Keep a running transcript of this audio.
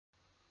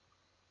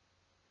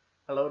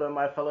Hello there,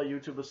 my fellow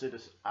YouTubers. It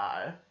is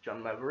I,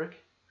 John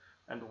Maverick,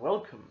 and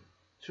welcome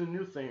to a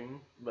new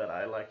thing that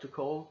I like to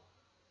call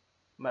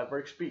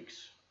Maverick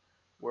Speaks,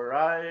 where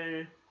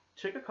I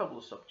take a couple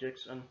of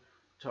subjects and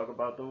talk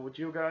about them with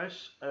you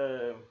guys,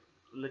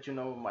 let you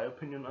know my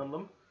opinion on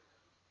them,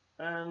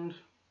 and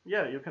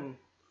yeah, you can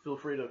feel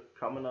free to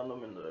comment on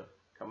them in the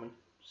comment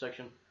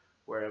section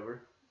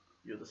wherever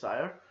you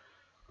desire.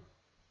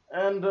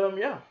 And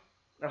yeah,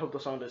 I hope the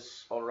sound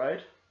is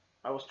alright.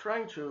 I was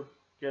trying to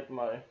get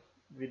my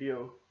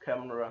video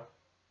camera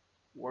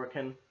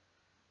working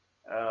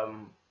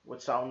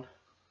with sound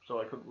so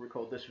I could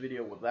record this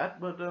video with that,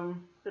 but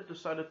it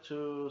decided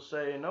to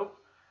say nope,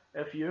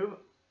 F you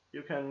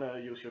can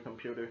use your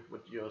computer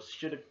with your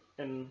shit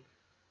in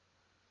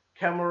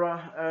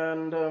camera,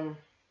 and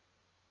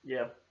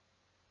yeah,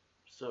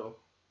 so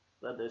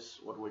that is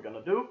what we're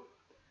gonna do.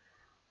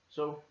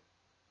 So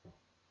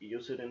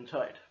use it in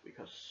tight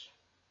because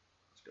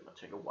it's gonna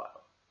take a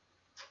while.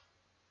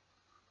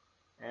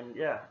 And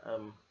yeah,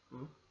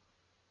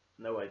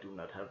 no, I do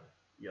not have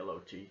yellow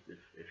teeth,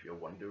 if you're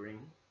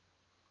wondering.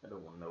 I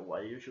don't know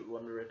why you should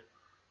wonder it.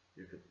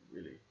 You could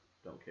really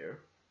don't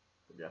care.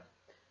 But yeah,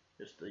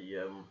 just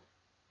the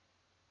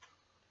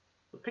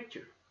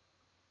picture.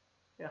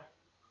 Yeah,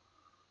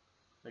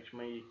 makes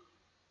me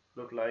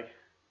look like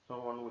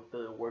someone with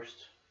the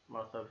worst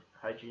mouth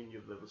hygiene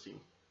you've ever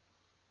seen.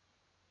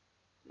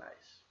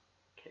 Nice.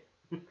 Okay.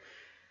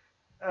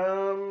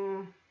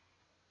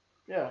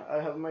 Yeah,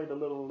 I have made a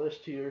little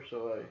list here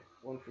so I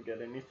won't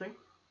forget anything.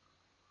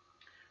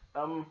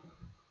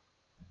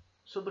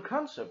 So the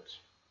concept,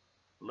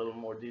 a little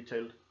more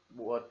detailed,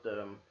 what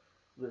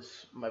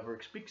this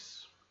Maverick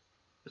Speaks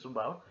is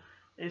about,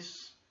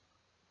 is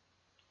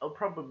I'll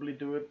probably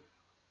do it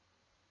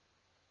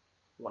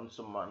once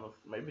a month,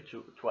 maybe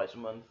twice a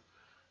month.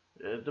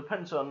 It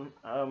depends on,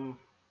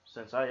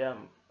 since I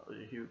am a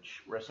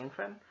huge wrestling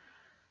fan,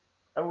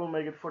 I will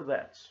make it for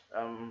that,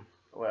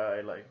 where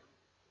I like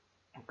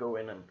go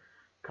in and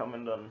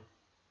comment on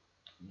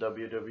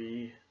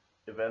WWE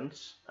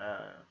events.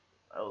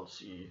 I'll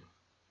see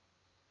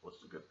what's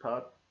the good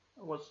part,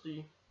 what's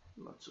the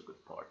not so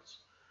good parts.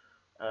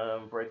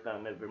 Break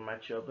down every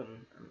matchup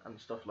and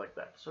stuff like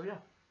that. So yeah.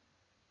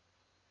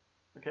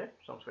 Okay,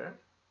 sounds fair.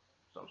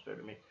 Sounds fair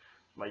to me.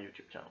 It's my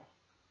YouTube channel.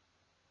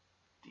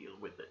 Deal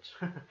with it.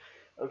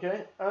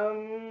 Okay.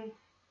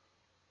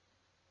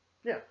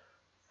 Yeah.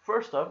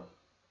 First up,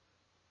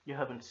 you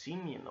haven't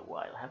seen me in a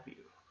while, have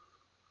you?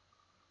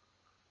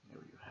 No,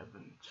 you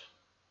haven't.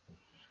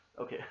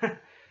 Okay.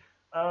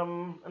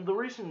 And the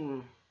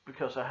reason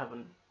because I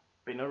haven't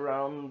been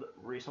around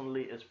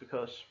recently is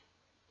because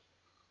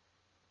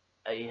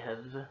I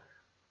have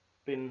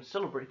been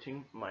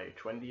celebrating my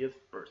 20th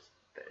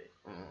birthday.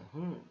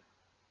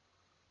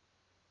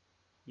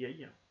 Yeah,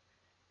 yeah.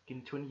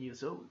 Getting 20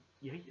 years old.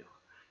 Yeah, yeah.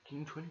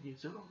 Getting 20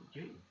 years old.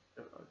 Yeah.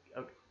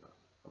 Okay.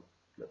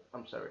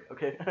 I'm sorry.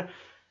 Okay.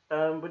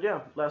 But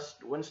yeah,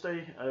 last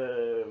Wednesday,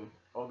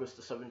 August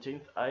the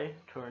 17th, I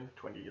turned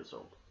 20 years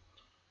old.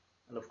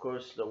 And of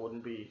course, there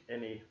wouldn't be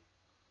any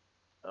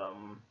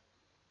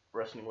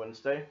Wrestling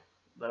Wednesday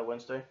that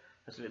Wednesday.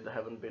 Actually, there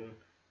haven't been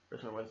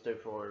Wrestling Wednesday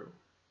for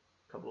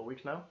a couple of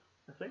weeks now,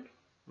 I think.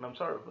 And I'm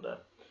sorry for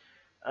that.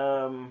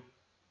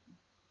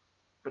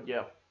 But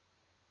yeah,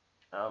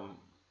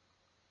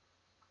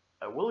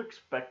 I will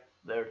expect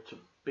there to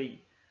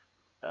be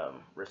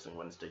Wrestling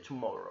Wednesday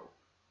tomorrow.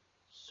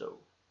 So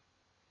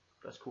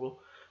that's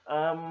cool.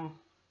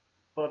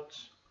 But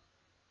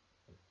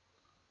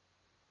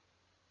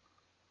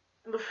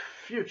in the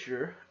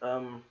future,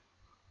 I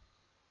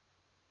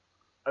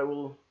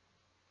will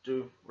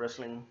do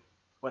Wrestling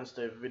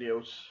Wednesday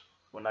videos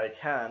when I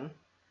can.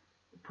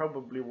 It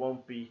probably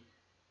won't be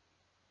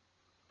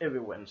every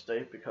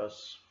Wednesday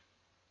because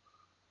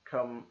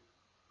come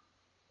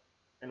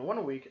in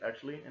 1 week,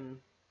 actually, in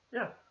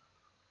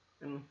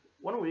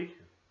 1 week,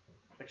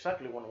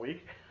 exactly 1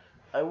 week,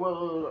 I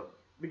will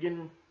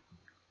begin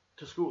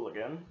to school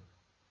again.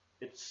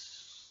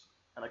 It's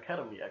an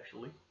academy,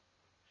 actually.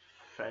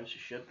 Fancy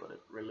shit, but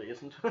it really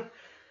isn't.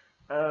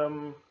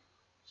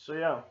 So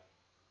yeah,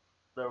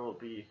 there will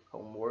be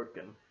homework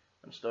and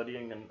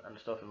studying and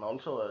stuff, and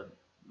also I'd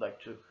like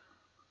to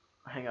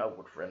hang out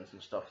with friends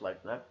and stuff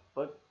like that.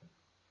 But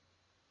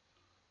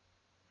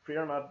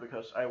fear not,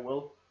 because I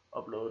will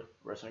upload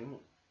Wrestling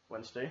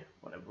Wednesday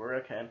whenever I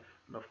can,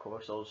 and of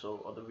course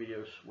also other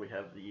videos. We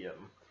have the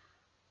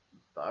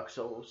Dark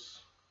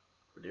Souls,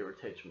 it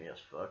irritates me as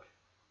fuck.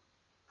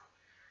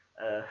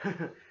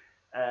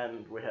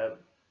 And we have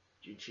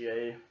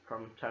GTA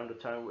from time to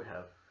time. We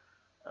have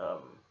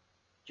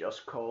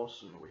Just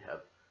Cause, and we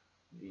have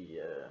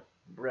the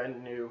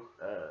brand new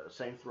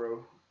Saints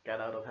Row, Get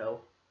Out of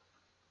Hell.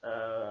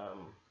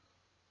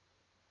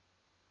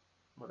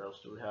 What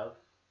else do we have?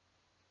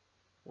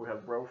 We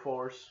have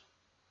Broforce.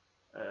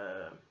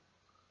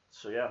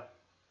 So yeah,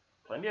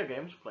 plenty of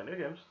games.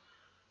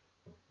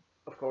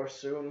 Of course,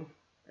 soon,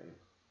 in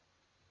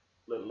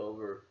a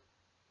little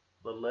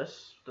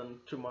less than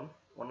 2 months,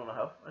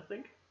 1.5, I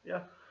think.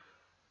 Yeah,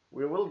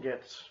 we will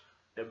get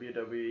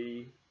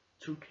WWE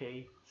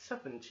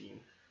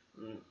 2K17.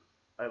 And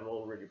I've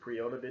already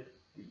pre-ordered it,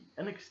 the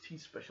NXT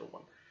special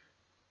one.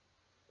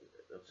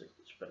 That's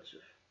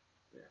expensive.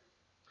 Yeah.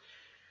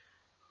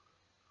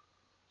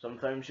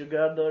 Sometimes you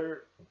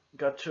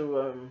got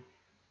to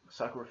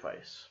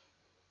sacrifice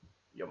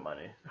your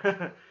money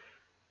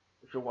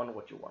if you want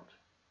what you want,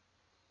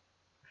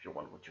 if you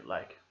want what you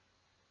like.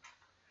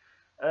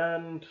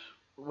 And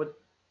with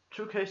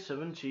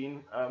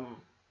 2K17,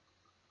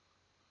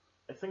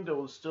 I think there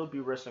will still be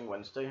Wrestling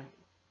Wednesday.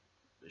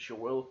 They sure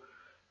will.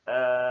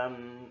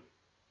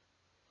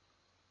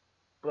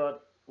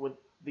 But with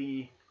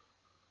the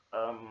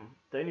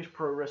Danish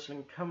Pro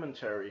Wrestling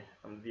commentary,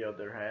 on the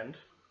other hand,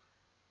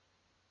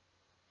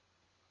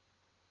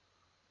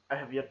 I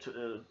have yet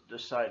to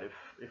decide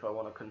if I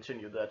want to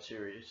continue that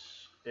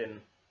series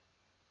in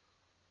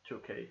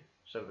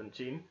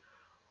 2K17,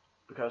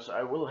 because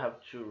I will have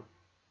to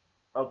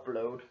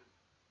upload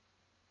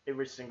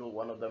every single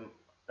one of them,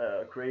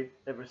 create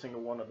every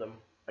single one of them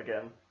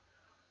again,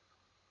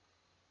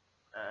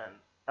 and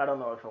I don't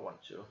know if I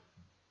want to.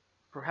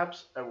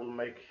 Perhaps I will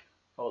make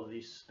all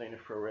these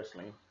Danish Pro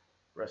Wrestling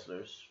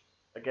wrestlers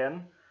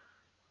again,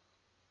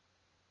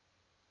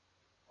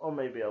 or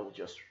maybe I will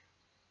just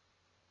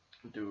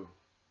do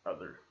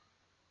other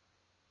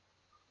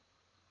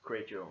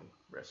create your own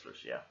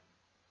wrestlers, yeah,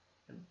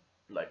 and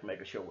like make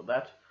a show with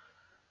that.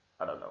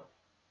 I don't know.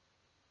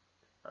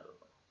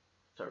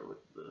 Sorry,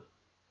 with the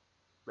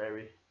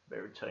very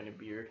tiny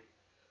beard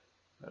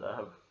that I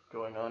have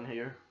going on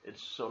here.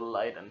 It's so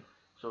light and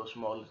so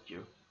small that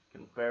you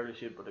can barely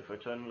see it, but if I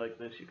turn it like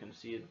this, you can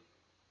see it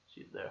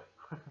there.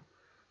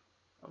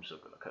 I'm still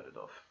gonna cut it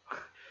off.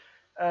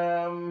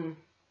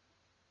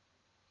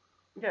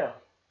 Yeah.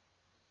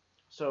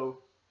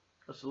 So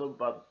that's a little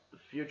about the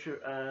future.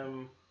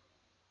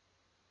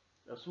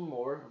 There's some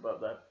more about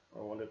that I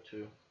wanted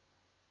to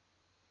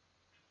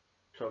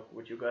talk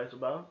with you guys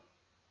about.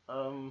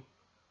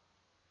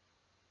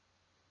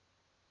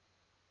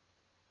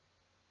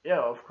 Yeah,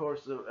 of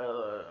course.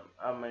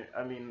 I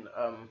mean,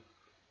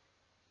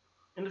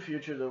 in the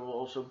future there will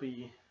also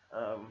be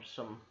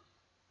some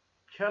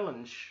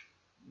challenge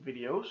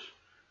videos.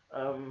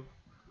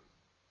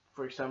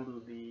 For example,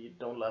 the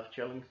Don't Laugh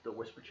challenge, the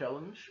Whisper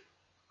challenge.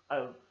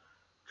 I've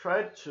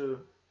tried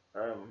to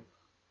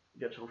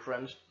get some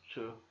friends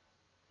to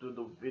do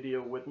the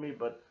video with me,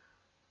 but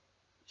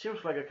it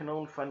seems like I can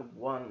only find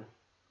one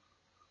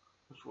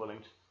who's willing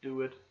to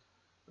do it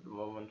at the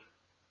moment.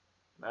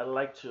 I'd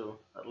like to,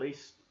 at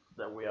least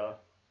that we are,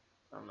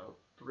 I don't know,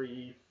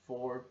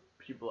 3-4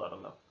 people, I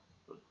don't know,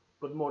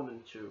 but more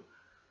than 2.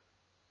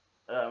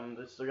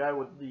 It's the guy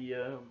with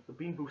the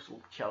Bean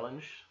Boozled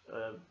challenge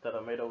that I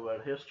made over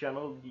at his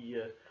channel.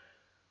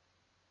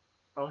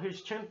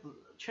 He's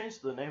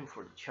changed the name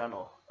for the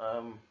channel.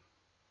 I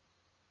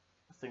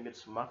think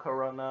it's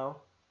Makara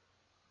now.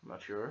 I'm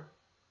not sure.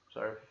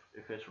 Sorry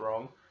if it's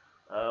wrong.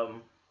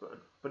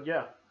 But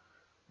yeah,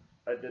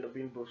 I did a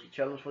Bean Boozled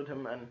challenge with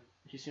him, and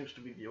he seems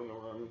to be the only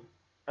one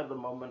at the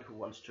moment who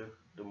wants to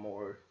do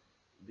more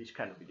these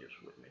kind of videos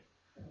with me.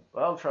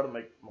 But I'll try to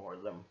make more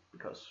of them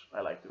because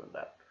I like doing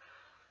that.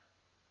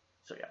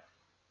 So yeah.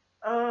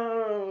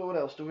 What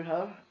else do we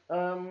have?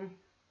 I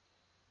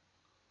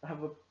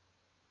have a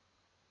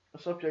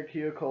subject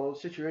here called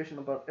Situation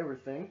About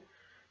Everything.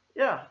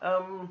 Yeah,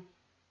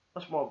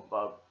 that's more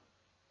about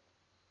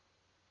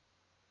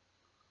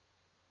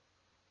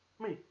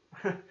me.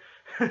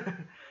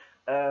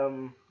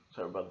 Sorry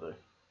about the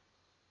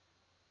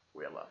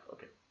weird laugh.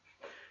 Okay.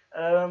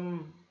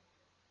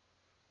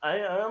 I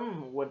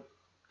am with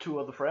 2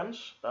 other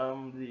friends.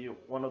 The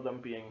one of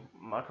them being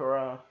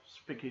Makara,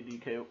 Spiky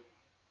DK,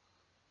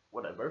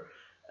 whatever,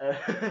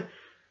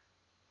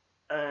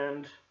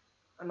 and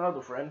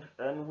another friend,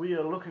 and we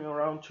are looking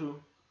around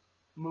to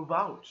move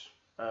out.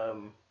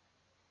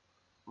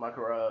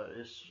 Makara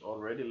is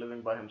already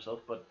living by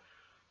himself, but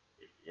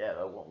yeah,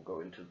 I won't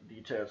go into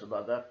details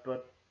about that.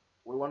 But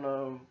we want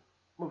to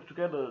move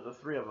together, the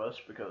 3 of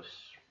us, because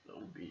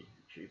it'll be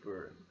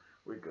cheaper, and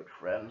we're good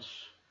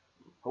friends.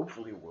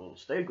 Hopefully we'll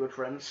stay good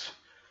friends.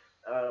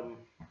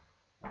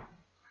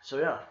 So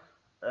yeah,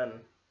 and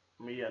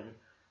me and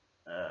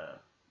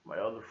my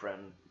other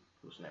friend,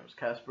 whose name is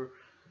Casper,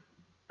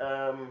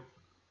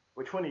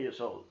 we're 20 years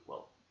old.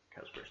 Well,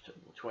 Casper's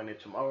turning 20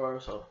 tomorrow,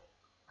 so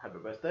happy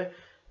birthday.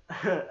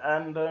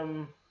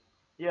 And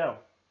yeah,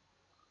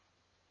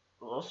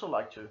 we'd also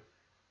like to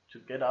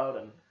get out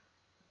and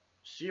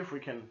see if we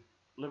can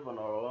live on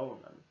our own,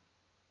 and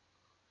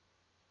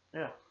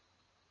yeah,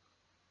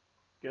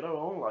 get our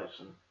own lives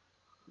and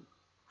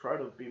try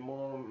to be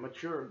more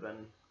mature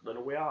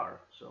than we are.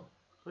 So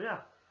yeah.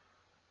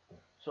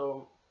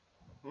 So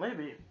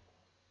maybe,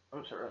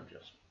 I'm sorry, I'm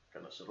just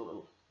gonna sit a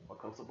little more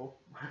comfortable.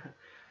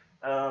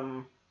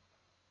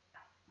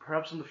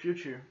 Perhaps in the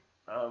future,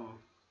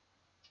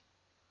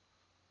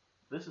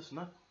 this is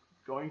not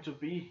going to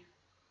be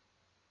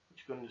what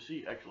you're going to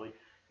see. Actually,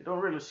 you don't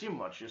really see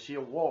much. You see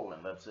a wall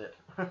and that's it.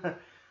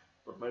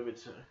 But maybe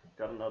it's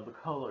got another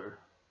color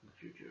in the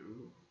future.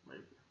 Ooh,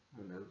 maybe,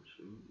 who knows?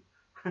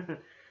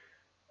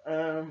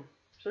 um,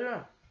 so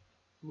yeah,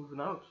 moving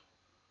out,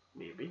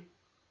 maybe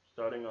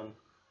starting on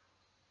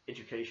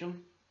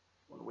education,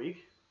 1 week.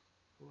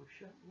 Oh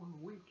shit,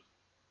 1 week.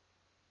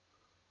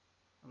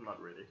 I'm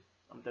not ready.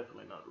 I'm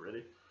definitely not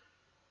ready.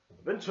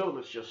 I've been told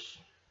it's just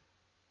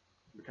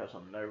because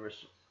I'm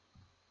nervous.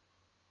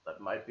 That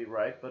might be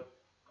right, but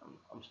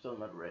I'm still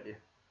not ready.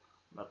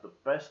 I'm not the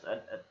best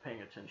at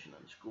paying attention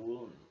in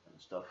school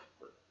and stuff,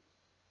 but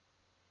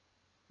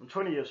I'm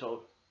 20 years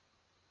old.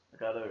 I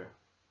gotta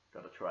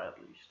try at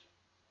least.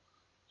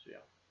 So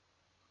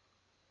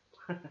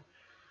yeah.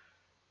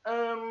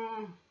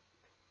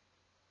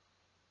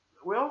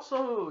 We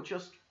also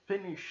just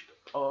finished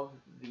of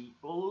the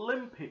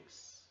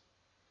Olympics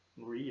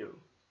in Rio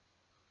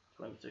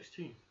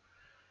 2016.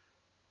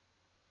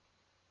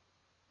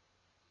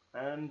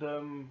 And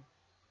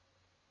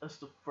that's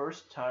the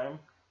first time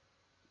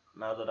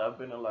now that I've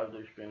been alive.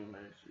 There's been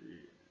actually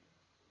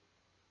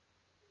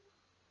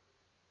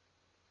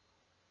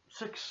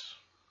 6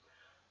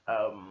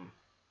 um,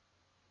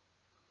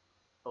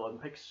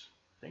 Olympics,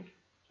 I think.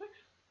 6?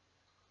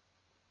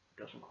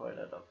 Doesn't quite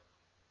add up.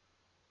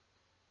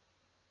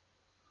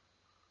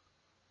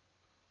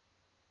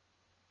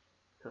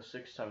 Because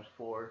 6 times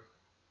 4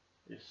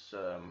 is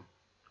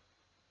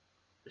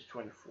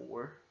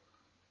 24.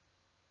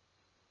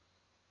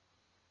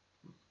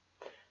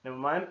 Never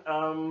mind.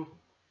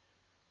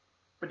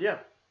 But yeah,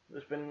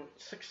 there's been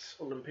 6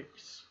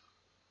 Olympics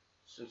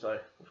since I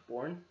was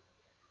born.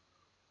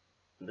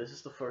 And this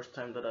is the first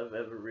time that I've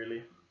ever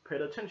really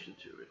paid attention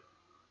to it.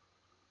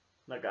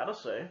 And I gotta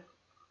say,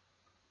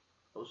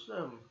 that was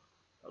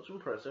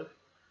impressive.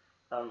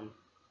 At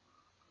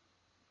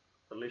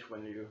least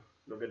when you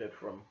look at it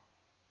from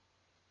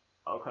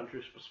our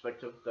country's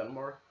perspective,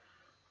 Denmark,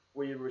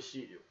 we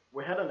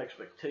had an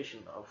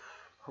expectation of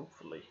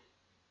hopefully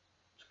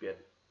to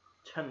get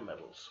 10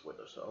 medals with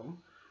us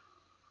home,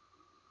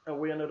 and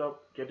we ended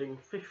up getting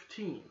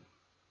 15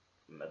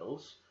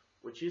 medals,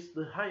 which is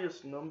the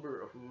highest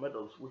number of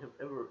medals we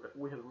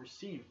have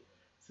received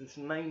since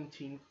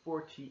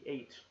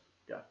 1948.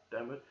 God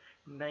damn it,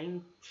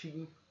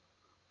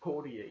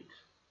 1948.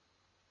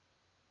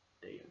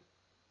 Damn.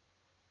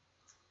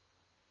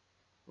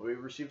 We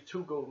received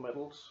 2 gold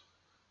medals,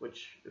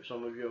 which, if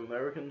some of you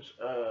Americans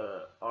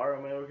are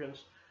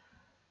Americans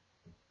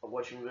are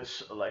watching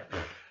this, like,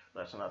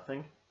 that's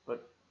nothing.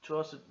 But to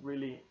us, it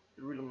really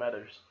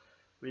matters.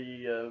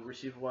 We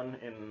received 1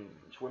 in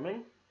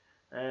swimming,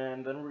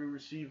 and then we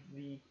received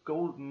the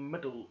gold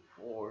medal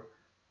for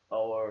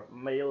our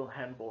male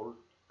handball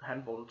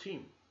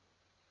team.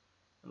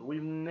 And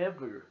we've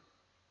never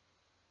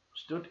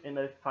stood in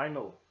a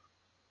final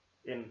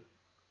in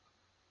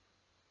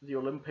the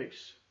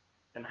Olympics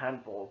in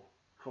handball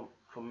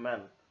for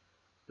men.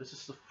 This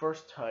is the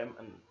first time,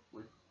 and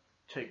we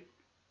take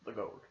the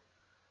gold.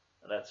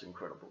 And that's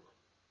incredible.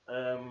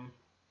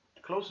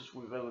 The closest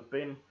we've ever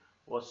been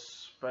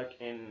was back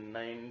in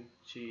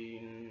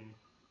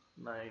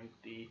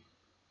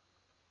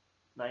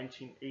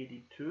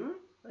 1982,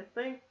 I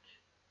think,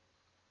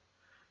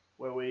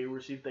 where we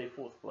received a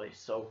 4th place.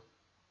 So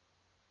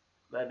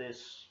that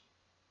is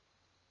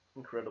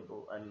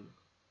incredible, and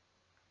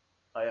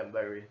I am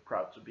very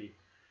proud to be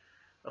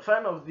a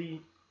fan of the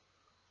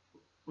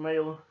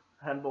male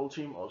handball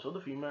team, also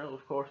the female,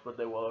 of course, but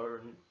they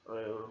weren't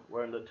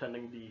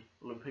attending the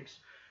Olympics.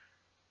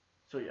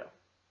 So yeah,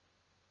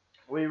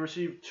 we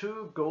received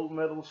 2 gold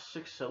medals,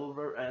 6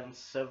 silver, and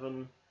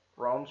 7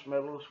 bronze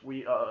medals.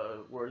 We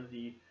were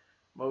the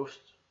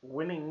most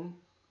winning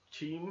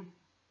team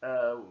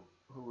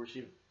who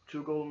received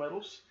 2 gold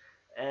medals,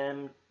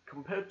 and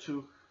compared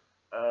to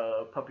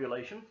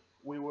population,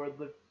 we were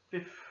the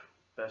 5th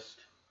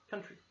best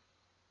country.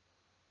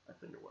 I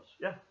think it was,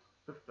 yeah,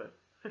 5th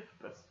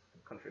best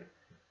country.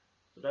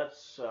 So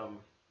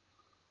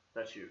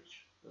that's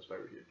huge. That's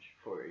very huge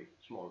for a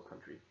small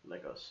country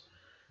like us,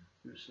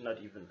 who's not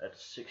even at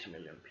 6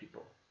 million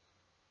people.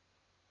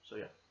 So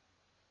yeah,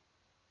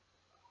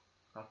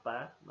 not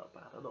bad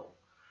at all.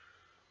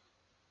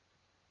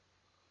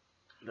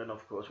 Then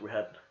of course we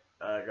had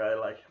a guy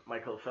like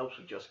Michael Phelps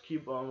who just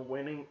keep on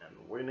winning and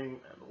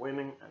winning and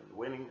winning and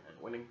winning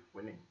and winning,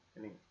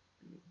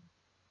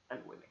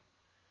 and winning.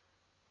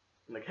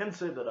 And I can't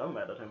say that I'm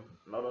mad at him,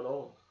 not at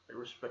all. I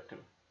respect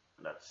him,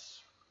 and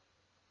that's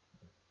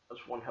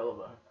one hell of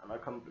an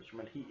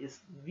accomplishment. He is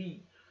the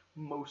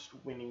most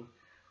winning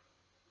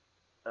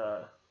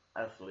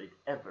athlete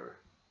ever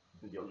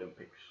in the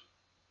Olympics.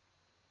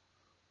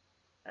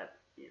 That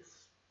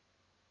is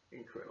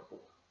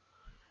incredible.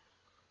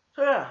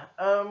 So yeah,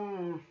 I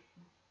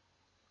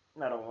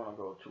don't want to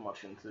go too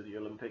much into the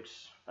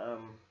Olympics. I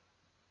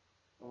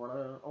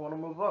wanna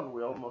move on.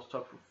 We almost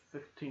talked for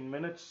 15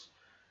 minutes,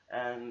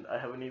 and I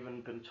haven't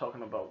even been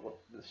talking about what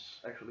this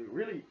actually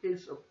really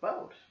is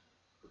about.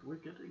 But we're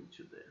getting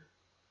to there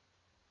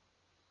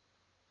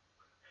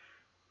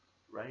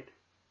right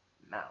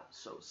now.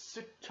 So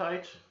sit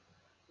tight,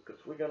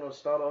 because we're gonna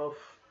start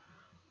off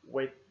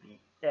with the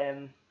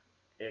NXT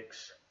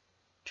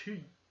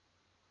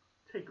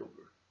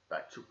takeover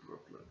back to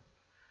Brooklyn.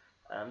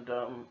 and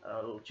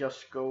I'll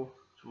just go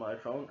to my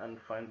phone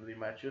and find the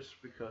matches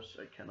because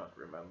I cannot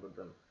remember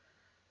them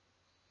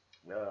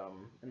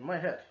in my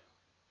head.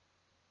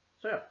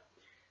 So yeah,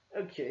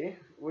 okay,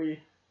 we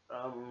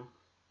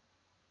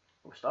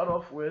start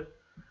off with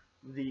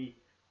the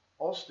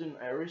Austin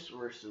Aries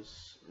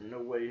versus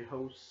No Way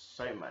Jose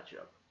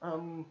matchup.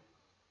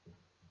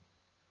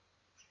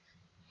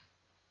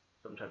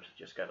 Sometimes I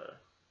just gotta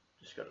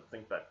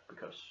think back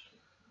because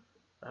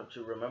I have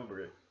to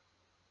remember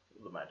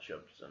the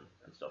matchups and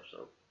stuff.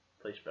 So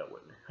please bear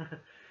with me.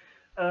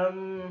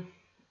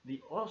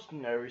 The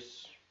Austin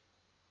Aries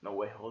No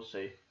Way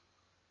Jose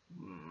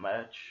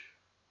match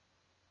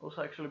was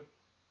actually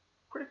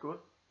pretty good,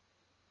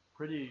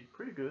 pretty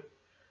good.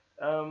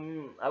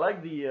 I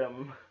like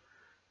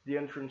the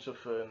entrance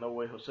of No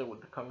Way Jose with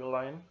the conga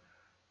line,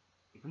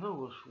 even though it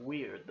was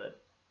weird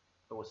that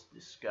there was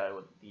this guy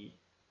with the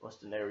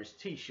Austin Aries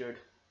T-shirt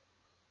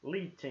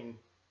leading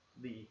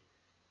the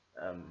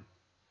um,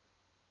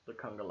 the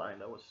conga line.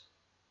 That was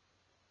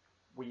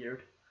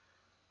weird,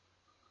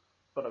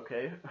 but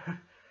okay.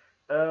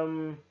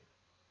 um,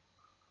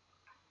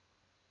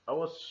 I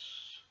was.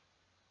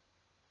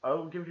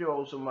 I'll give you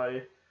also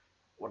my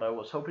what I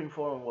was hoping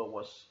for and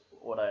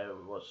what I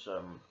was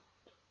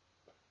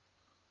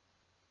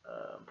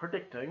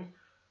predicting.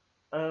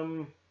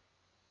 Um,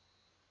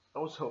 I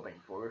was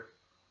hoping for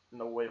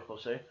No Way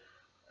Jose.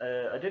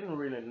 I didn't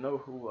really know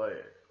who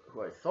I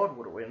thought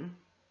would win,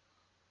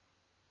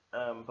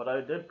 but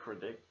I did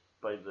predict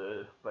by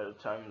the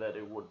time that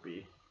it would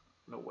be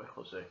No Way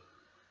Jose.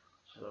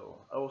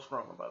 So I was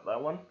wrong about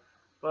that one,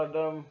 but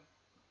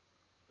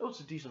it was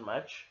a decent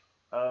match.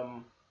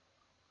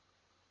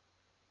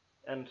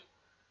 And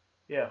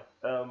yeah,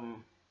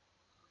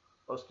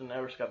 Austin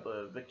Aries got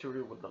the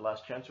victory with the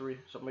last chancery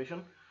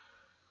submission.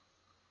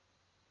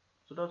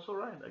 So that's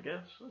alright, I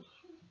guess.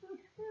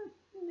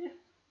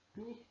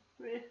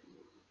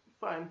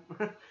 Fine.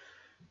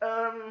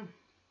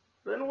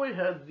 Then we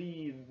had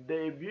the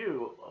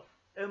debut of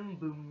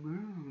Ember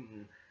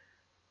Moon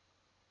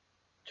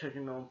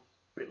taking on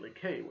Billy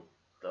Kay with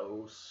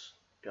those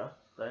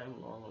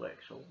goddamn long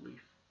legs. Holy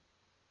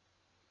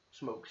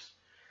smokes.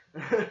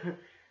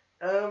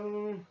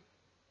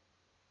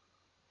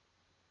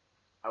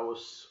 I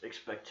was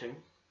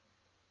expecting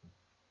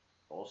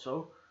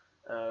also,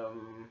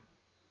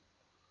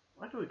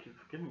 why do I keep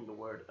forgetting the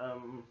word?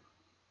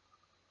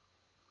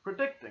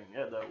 Predicting,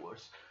 yeah, that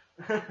was.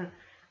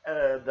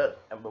 That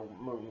Ember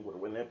Moon would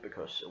win it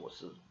because it was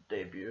his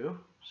debut.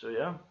 So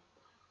yeah,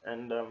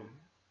 and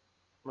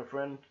my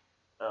friend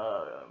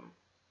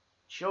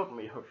showed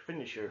me her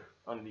finisher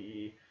on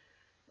the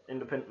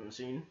independent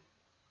scene,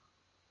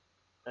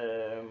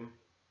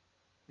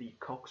 the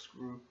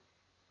corkscrew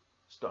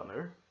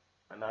stunner,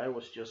 and I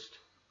was just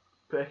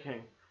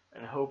begging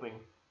and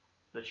hoping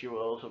that she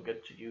will also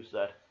get to use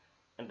that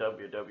in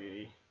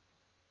WWE.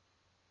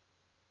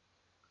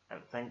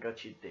 And thank God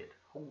she did.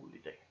 Holy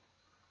day.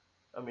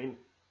 I mean,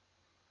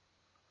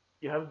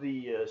 you have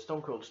the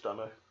Stone Cold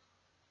Stunner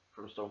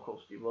from Stone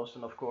Cold Steve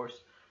Austin, of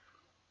course.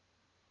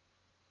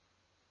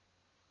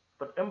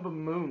 But Ember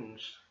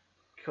Moon's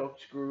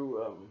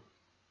corkscrew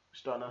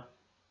stunner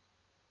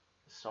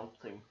is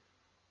something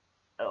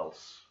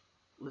else.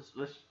 Let's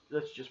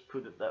just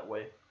put it that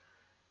way.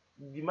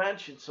 The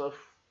match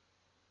itself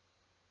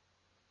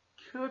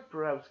could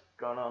perhaps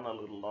gone on a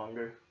little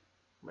longer,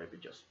 maybe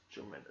just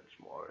 2 minutes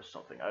more or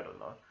something. I don't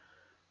know.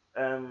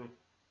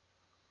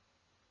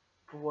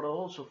 But what I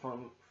also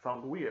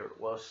found weird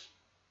was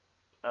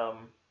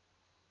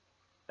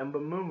Ember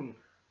Moon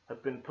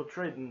had been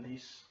portrayed in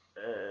these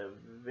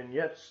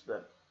vignettes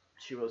that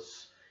she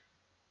was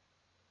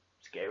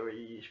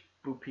scary,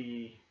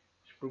 spoopy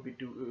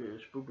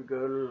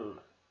girl.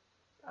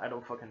 I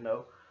don't fucking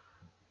know.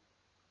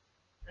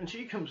 And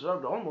she comes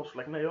out almost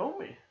like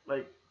Naomi,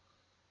 like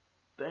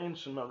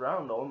dancing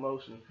around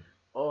almost and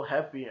all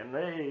happy and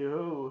hey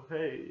ho,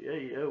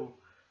 hey oh.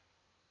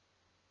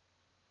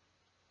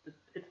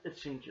 It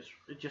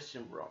just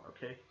seemed wrong.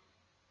 Okay,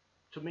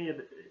 to me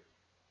it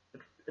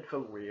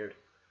felt weird.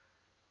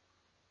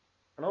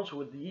 And also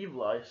with the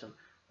evil eyes and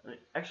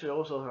actually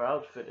also her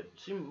outfit, it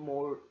seemed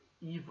more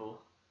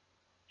evil.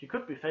 She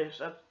could be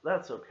face,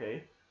 that's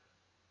okay.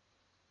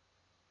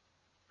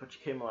 But she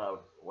came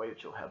out way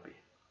too happy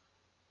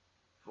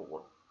for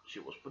what she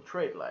was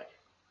portrayed like.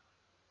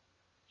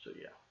 So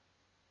yeah.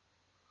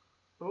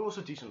 But it was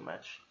a decent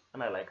match,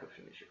 and I like her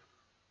finisher.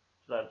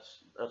 So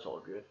that's all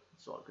good.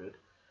 It's all good.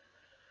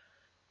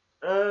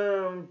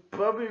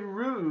 Bobby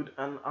Roode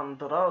and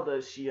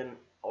Andrade Cien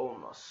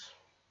Almas.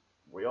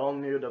 We all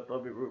knew that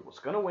Bobby Roode was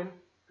gonna win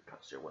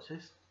because it was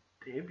his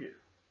debut.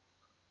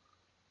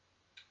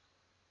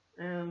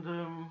 And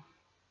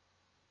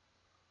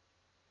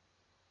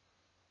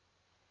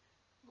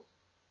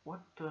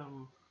what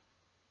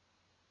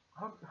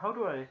how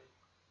do I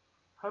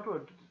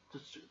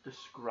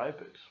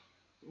describe it?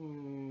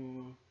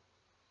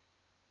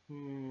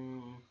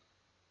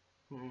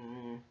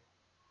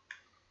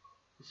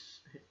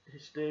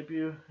 His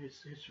debut,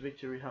 his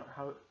victory.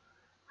 How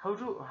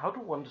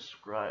do one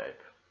describe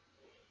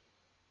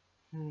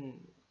Hmm.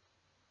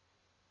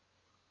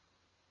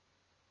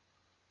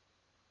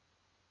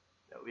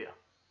 Oh yeah,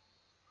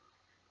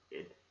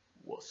 it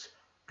was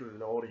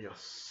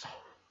glorious.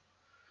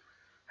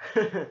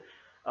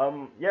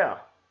 Yeah,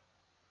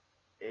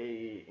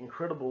 a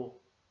incredible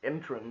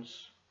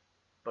entrance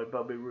by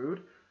Bobby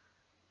Roode.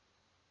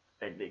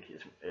 I dig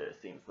his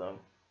theme song.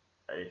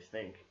 I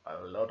think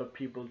a lot of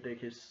people dig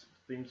his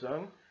theme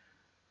song.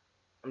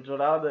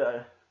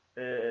 Andrade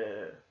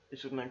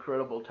is an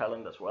incredible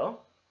talent as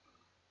well.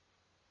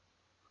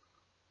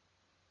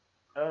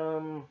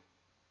 Um,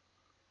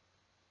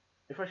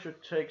 if I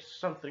should take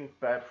something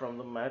bad from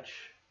the match,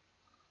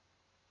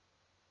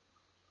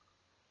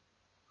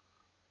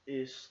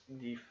 is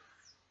the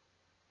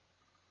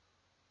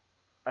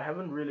I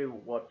haven't really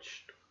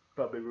watched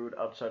Bobby Roode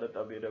outside of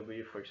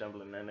WWE, for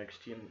example in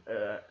NXT and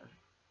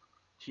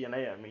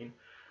TNA, I mean,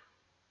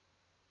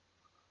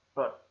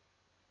 but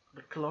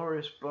the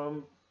glorious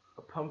bump,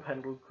 a pump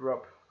handle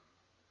drop.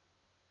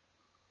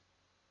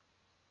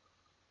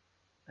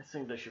 I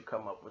think they should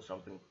come up with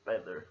something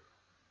better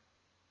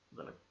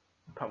than a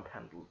pump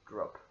handle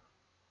drop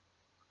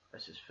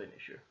as his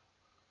finisher.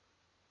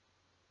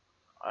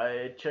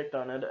 I checked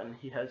on it and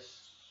he has,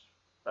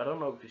 I don't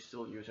know if he's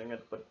still using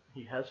it, but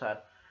he has had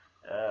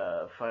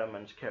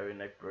fireman's carry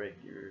neck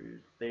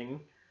breaker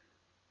thing,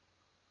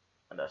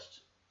 and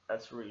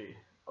that's really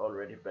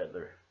already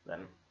better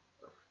than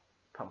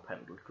a pump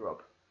handle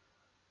drop.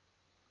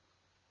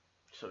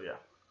 So yeah,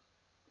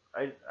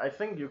 I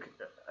think you can,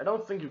 I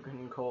don't think you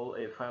can call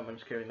a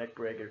fireman's carry neck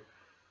breaker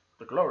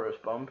the glorious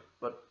bump,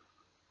 but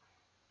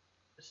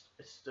it's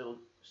still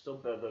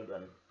better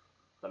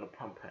than a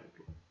pump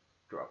handle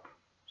drop.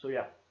 So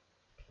yeah.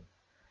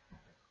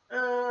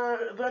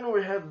 Then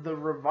we have the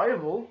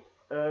Revival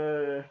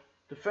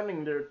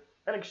defending their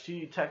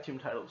NXT Tag Team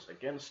titles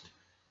against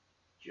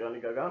Johnny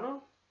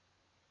Gargano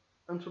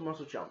and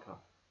Tommaso Ciampa.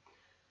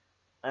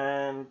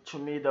 And to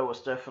me, that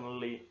was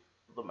definitely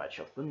the match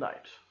of the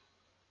night,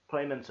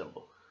 plain and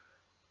simple.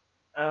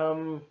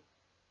 I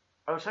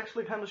was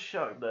actually kind of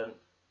shocked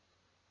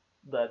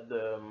that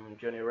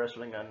Johnny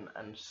Wrestling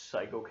and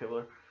Psycho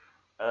Killer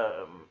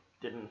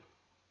didn't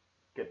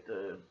get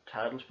the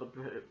titles, but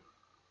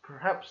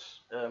perhaps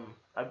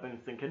I've been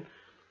thinking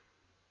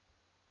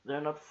they're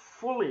not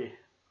fully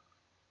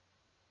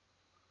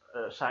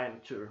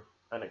signed to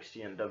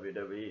NXT and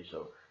WWE,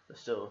 so they're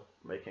still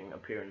making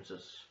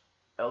appearances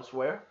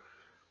elsewhere,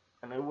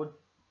 and it would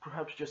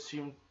perhaps just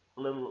seem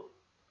a little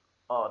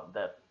odd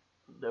that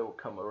they will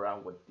come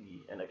around with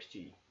the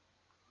NXT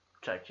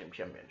Tag Team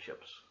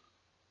Championships.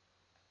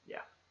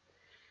 Yeah,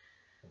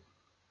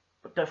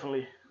 but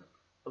definitely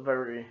a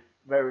very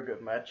very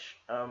good match.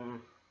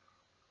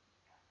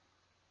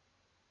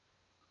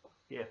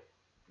 Yeah,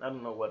 I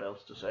don't know what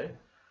else to say.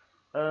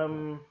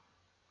 Um,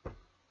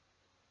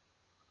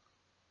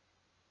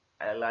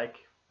 I like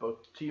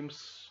both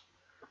teams.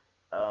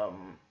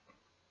 Um,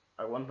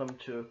 I want them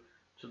to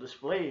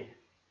display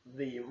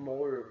the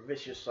more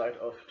vicious side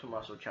of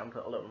Tommaso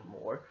Ciampa a little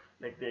more,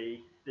 like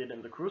they did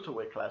in the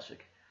Cruiserweight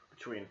Classic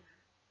between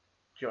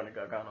Johnny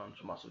Gargano and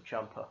Tommaso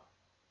Ciampa.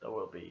 That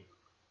will be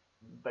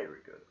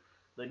very good.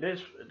 They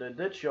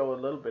did show a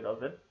little bit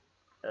of it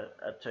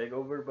at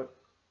Takeover, but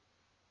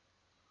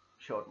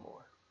show it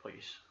more,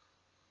 please.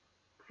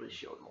 Please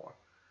show it more.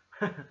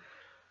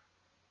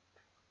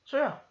 So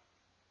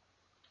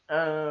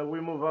yeah, we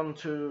move on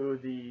to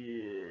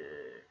the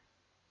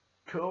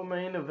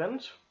co-main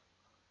event,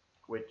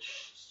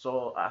 which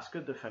saw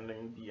Asuka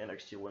defending the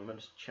NXT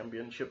Women's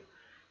Championship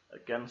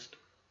against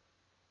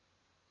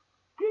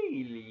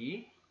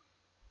Bayley.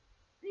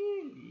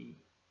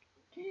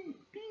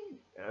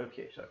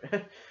 Okay,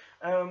 sorry.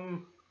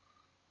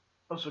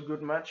 Also a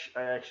good match.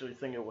 I actually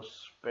think it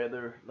was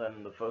better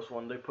than the first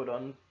one they put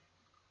on,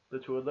 the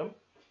two of them.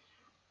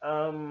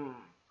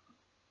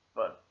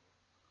 But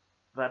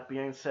that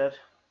being said,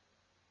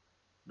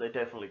 they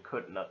definitely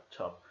could not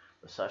top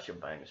the Sasha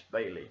Banks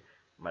Bayley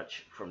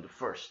match from the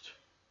first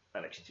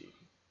NXT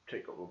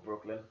Takeover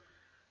Brooklyn.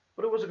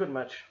 But it was a good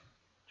match.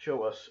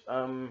 Show us.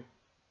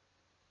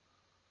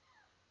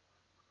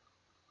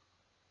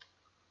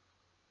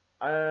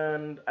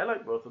 And I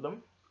like both of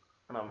them,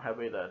 and I'm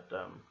happy that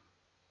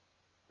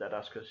that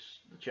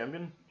Asuka's the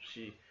champion.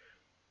 She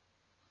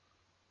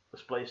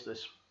displays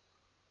this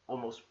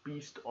almost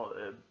beast,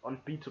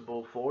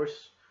 unbeatable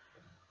force,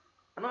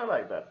 and I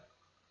like that.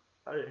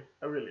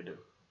 I really do.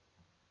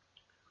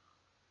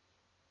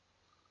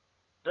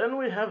 Then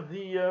we have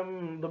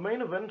the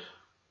main event,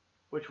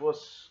 which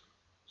was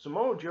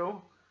Samoa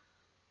Joe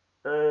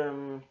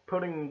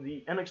putting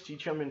the NXT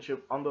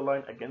Championship on the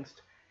line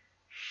against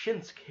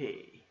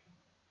Shinsuke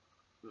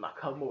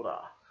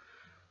Nakamura,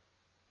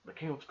 the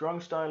King of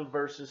Strong Style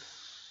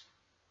versus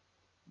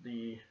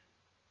the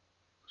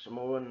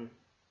Samoan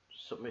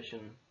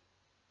Submission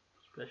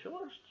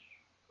Specialist.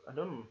 I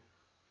don't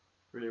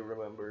really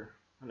remember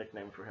a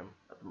nickname for him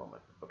at the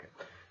moment. Okay.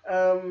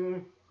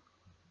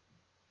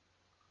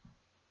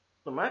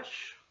 The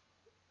match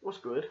was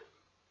good.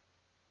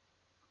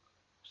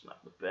 It's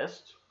not the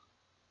best.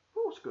 It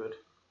was good.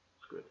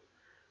 It's good.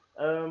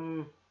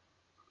 Um,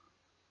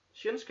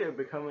 Shinsuke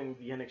becoming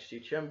the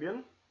NXT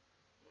champion.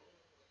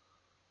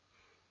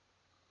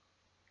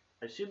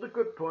 I see the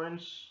good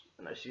points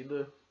and I see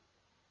the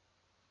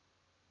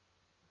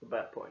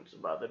bad points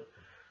about it.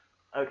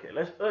 Okay,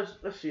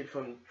 let's see it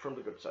from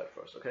the good side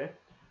first. Okay,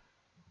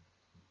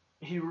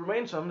 he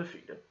remains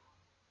undefeated.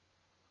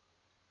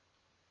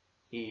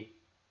 He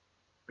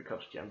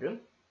becomes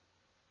champion.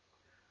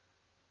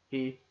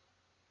 He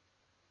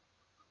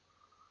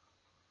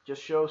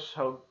just shows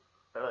how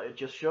it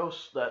just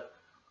shows that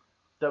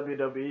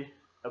WWE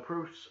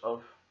approves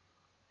of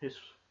his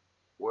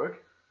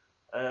work,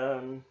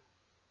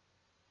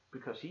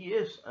 because he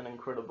is an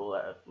incredible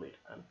athlete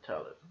and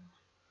talent.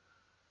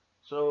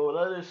 So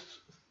that is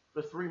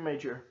the three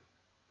major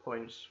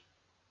points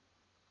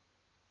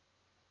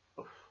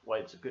of why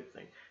it's a good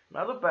thing.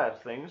 Now the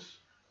bad things.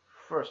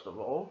 First of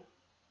all,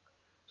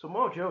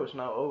 Samoa Joe is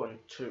now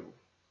 0-2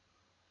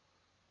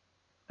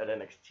 at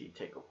NXT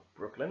Takeover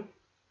Brooklyn.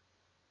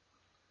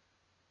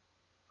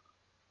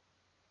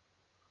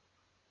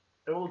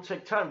 It will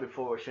take time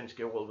before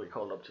Shinsuke will be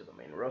called up to the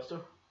main roster,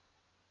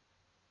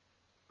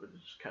 but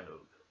it's kind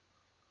of,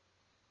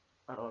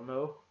 I don't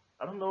know.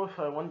 I don't know if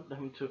I want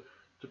him to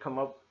come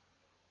up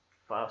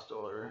fast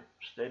or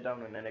stay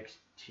down in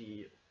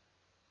NXT.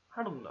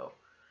 I don't know.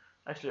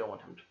 Actually, I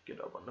want him to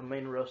get up on the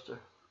main roster.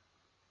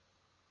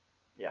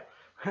 Yeah.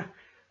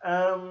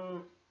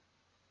 And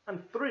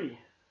 3.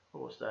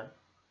 What was that?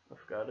 I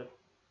forgot it.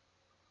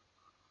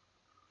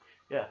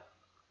 Yeah.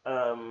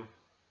 And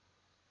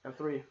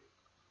 3.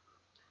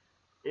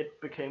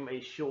 It became a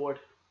short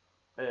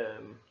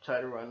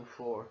title run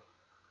for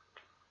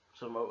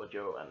Samoa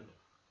Joe, and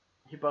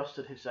he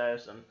busted his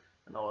ass and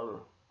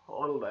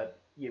all that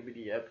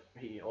yibbity yap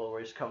he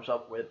always comes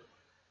up with.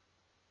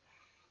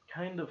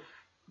 Kind of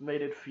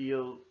made it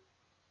feel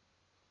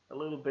a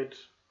little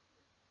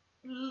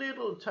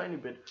tiny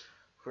bit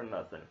for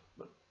nothing,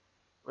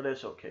 but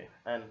it's okay.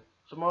 And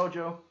Samoa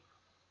Joe,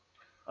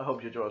 I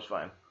hope your jaw is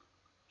fine.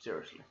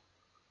 Seriously,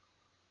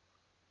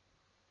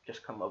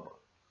 just come up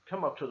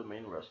to the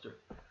main roster.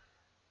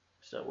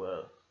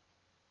 So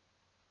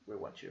we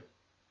want you.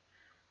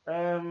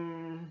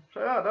 So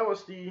yeah, that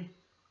was the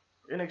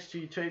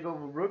NXT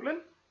Takeover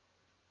Brooklyn.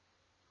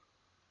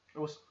 It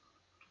was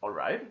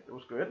alright. It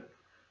was good.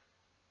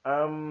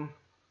 I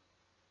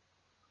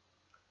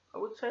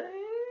would say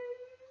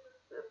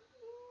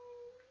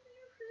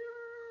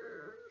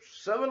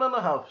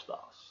 7.5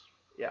 stars.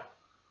 Yeah,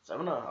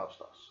 7.5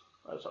 stars.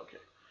 That's okay.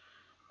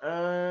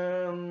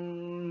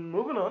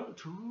 Moving on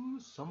to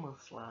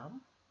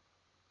SummerSlam.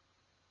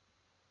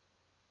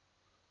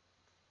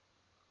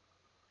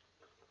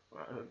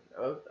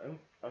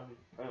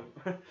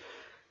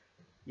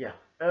 Yeah.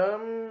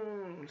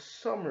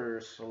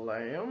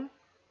 SummerSlam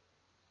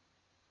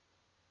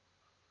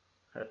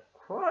had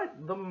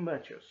quite the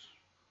matches,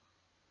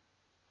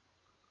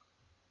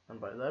 and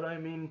by that I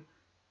mean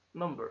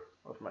number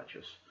of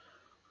matches.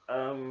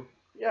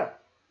 Yeah,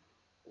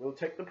 we'll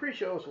take the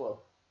pre-show as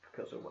well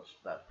because it was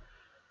that.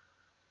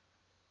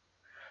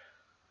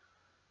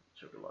 It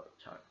took a lot of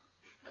time.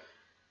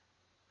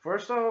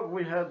 First off,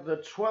 we had the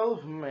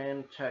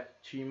 12-man tag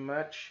team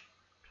match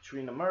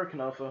between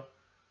American Alpha,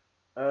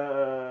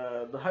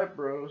 the Hype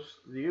Bros,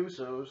 the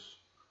Usos,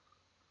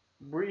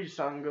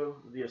 Breezango,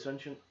 the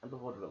Ascension, and the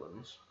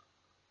Vaudevillains.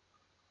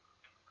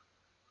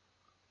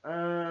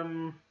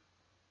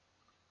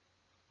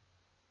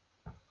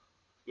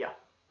 Yeah,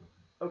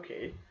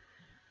 okay.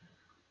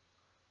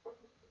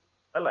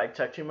 I like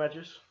tag team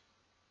matches.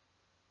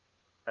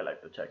 I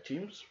like the tag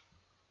teams.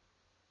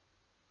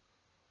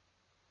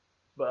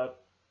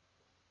 But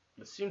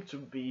there seemed to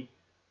be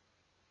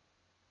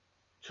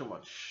too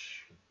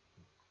much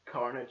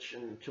carnage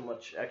and too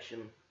much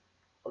action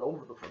all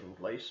over the fucking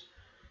place.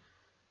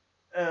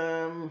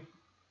 I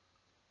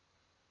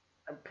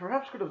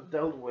perhaps could have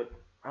dealt with,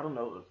 I don't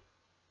know,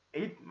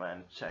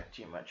 8-man tag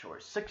team match or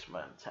a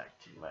 6-man tag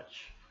team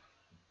match.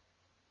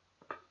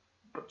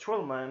 But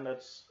 12-man,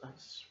 that's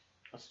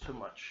too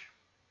much.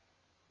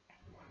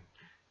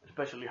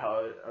 Especially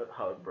how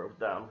it broke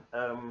down.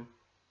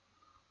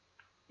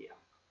 Yeah,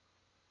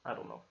 I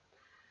don't know.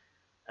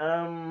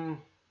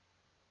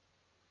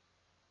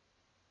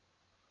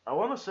 I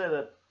want to say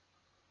that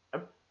I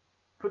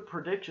put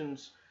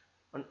predictions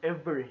on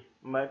every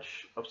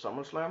match of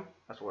SummerSlam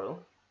as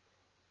well,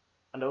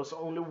 and there was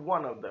only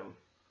one of them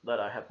that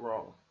I had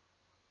wrong.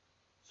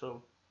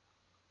 So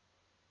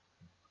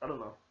I don't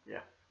know.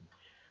 Yeah.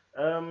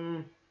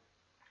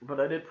 But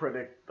I did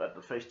predict that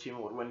the face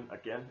team would win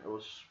again.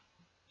 It's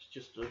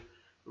just a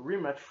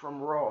rematch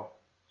from Raw.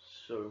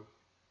 So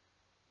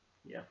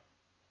yeah,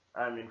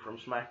 I mean from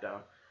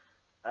SmackDown,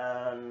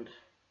 and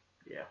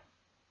yeah.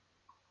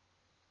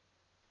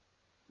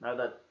 Now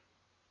that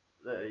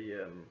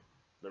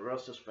the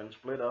roster's been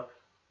split up,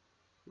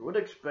 you would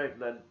expect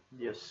that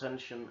the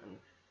Ascension and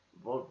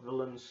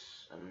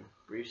Vaudevillains and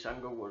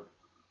Breezango would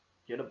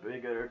get a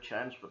bigger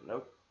chance, but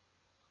nope,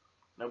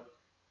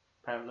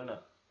 apparently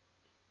not.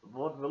 The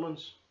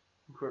Vaudevillains,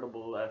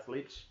 incredible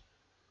athletes,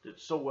 did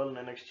so well in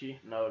NXT.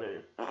 Now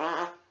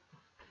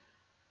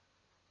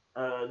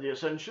the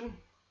Ascension,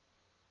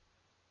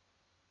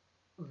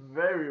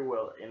 very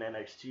well in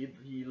NXT,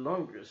 the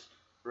longest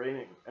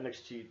reigning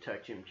NXT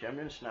Tag Team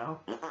Champions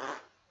now.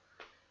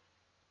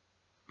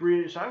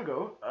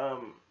 Breezango,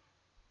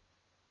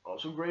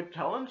 also great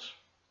talent.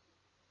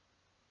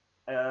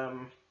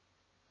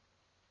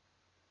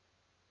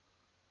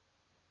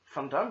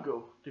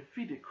 Fandango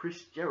defeated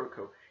Chris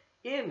Jericho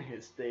in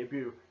his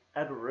debut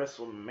at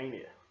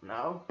WrestleMania.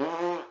 Now,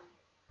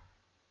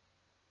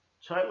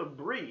 Tyler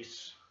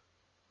Breeze,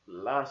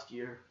 last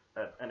year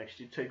at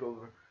NXT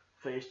TakeOver,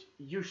 faced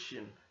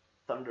Yushin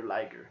Thunder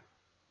Liger.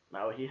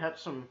 Now, he had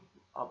some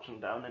ups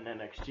and downs in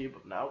NXT,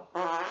 but now,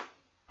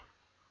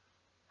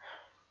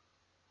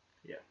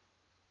 yeah,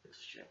 it's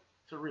a shame.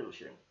 It's a real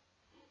shame.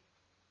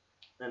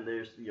 Then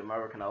there's the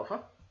American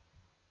Alpha.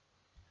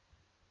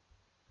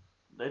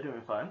 They're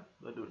doing fine.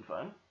 They're doing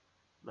fine.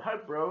 The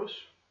Hype Bros,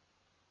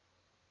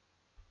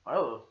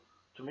 well,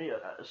 to me,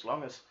 as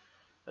long as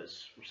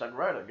Zack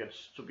Ryder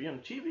gets to be on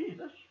TV,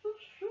 that's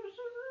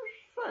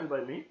fine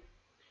by me.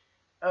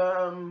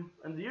 And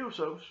the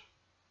Usos,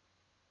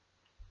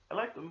 I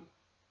like them,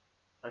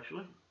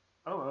 actually.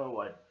 I don't know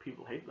why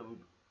people hate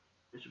them.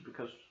 Is it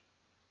because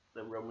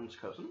they're Roman's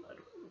cousin? I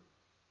don't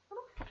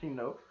fucking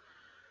know.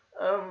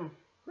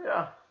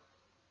 Yeah,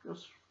 it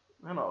was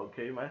an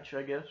okay match,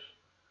 I guess.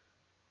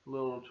 A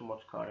little too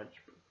much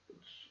carnage, but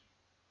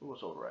it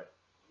was alright.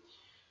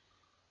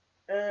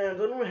 And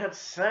then we had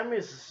Sami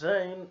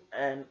Zayn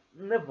and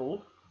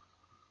Neville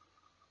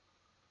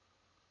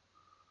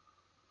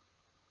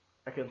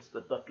against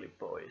the Dudley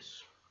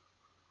Boys.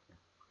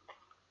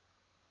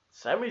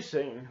 Sami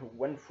Zayn, who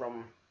went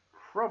from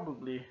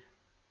probably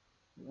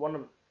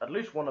at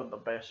least one of the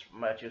best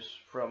matches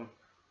from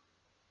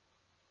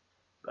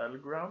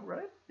Battleground,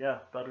 right? Yeah,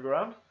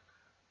 Battleground,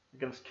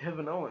 against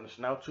Kevin Owens,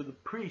 now to the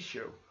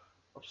pre-show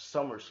of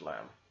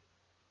SummerSlam.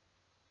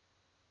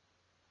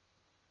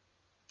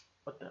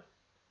 What the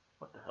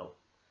hell?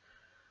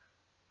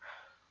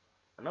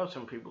 I know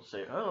some people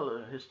say,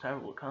 oh, his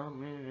time will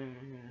come.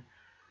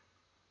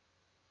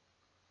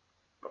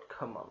 But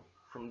come on,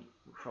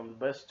 from the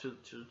best to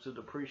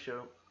the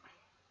pre-show,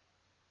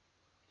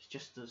 it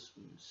just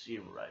doesn't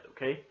seem right,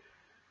 okay? It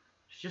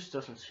just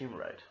doesn't seem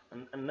right.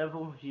 And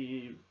Neville,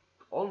 he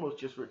almost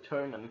just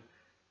returned and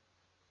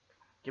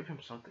give him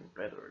something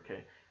better,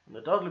 okay? And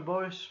the Dudley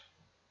Boys,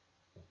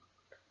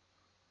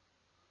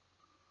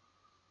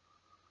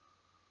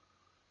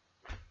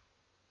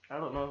 I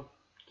don't know.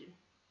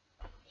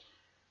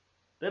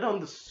 They don't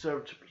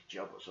deserve to be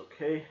jobbers,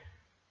 okay?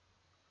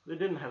 They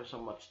didn't have so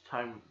much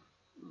time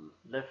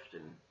left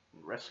in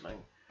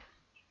wrestling.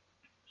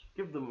 Just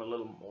give them a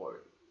little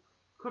more.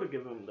 Could have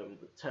given them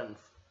the 10th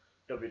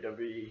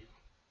WWE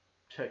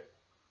Tech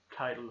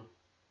title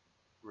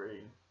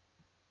reign.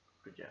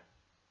 But yeah.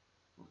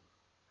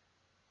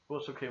 It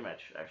was okay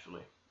match,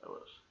 actually.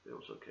 It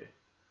was okay.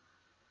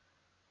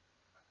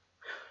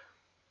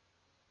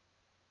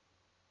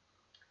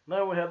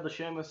 Now we have the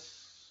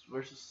Sheamus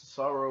versus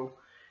Cesaro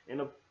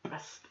in a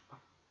best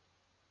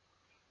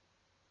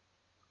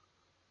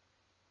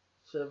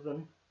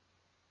 7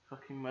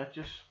 fucking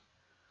matches.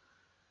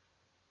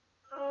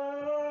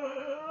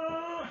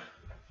 I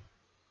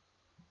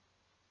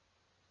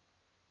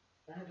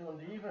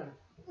don't even.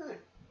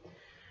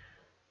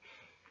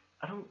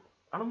 I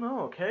don't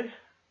know. Okay,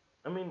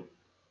 I mean,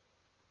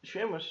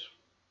 Sheamus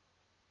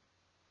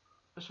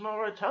is an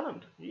alright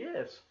talent.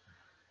 Yes,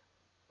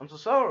 and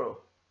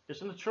Cesaro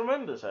is a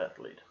tremendous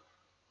athlete,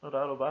 no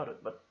doubt about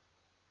it. But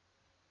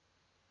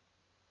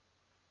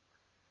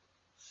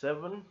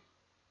 7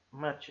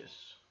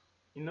 matches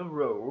in a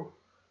row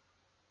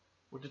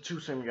with the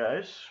 2 same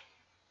guys.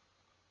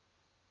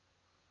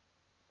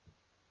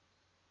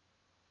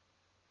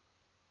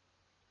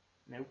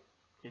 Nope.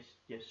 It's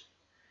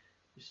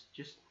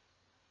just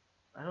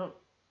I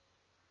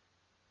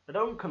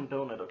don't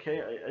condone it.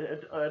 Okay,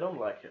 I don't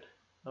like it.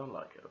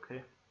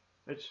 Okay,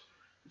 it's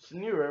a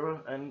new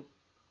era, and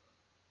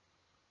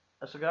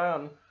as a guy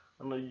on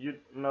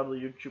another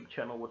YouTube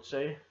channel would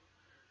say,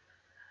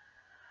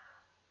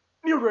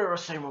 new era,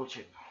 same old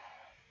shit.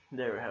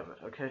 There you have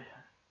it. Okay.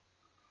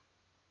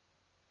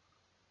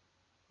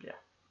 Yeah.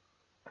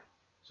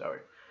 Sorry.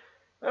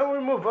 Now we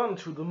move on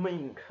to the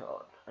main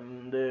card,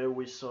 and there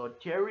we saw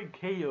Jerry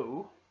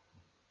KO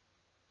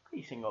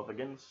facing off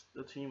against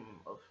the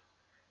team of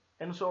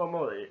Enzo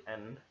Amore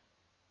and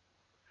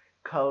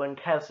Colin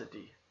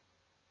Cassidy.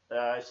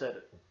 I said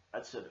it.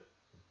 I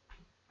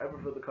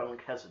prefer the Colin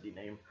Cassidy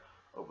name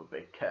over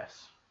Big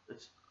Cass.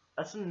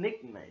 That's a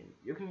nickname.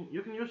 You can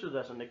use it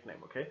as a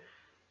nickname, okay?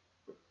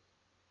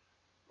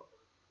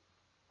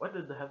 Why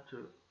did they have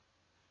to?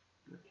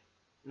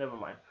 Never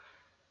mind.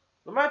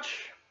 The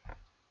match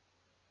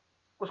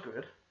was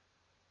good.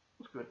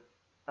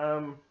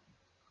 And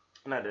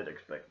I did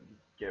expect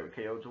Jerry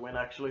KO to win,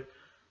 actually,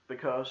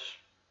 because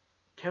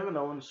Kevin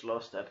Owens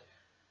lost at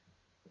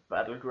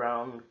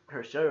Battleground,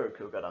 Chris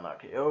Jericho got an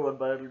RKO at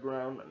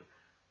Battleground, and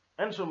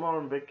Enzo Amore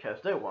and Big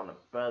Cass, they won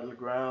at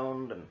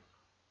Battleground, and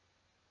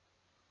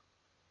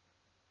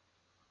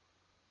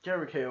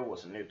Jericho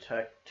was a new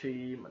tag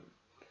team, and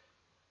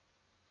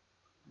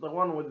the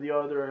one with the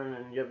other,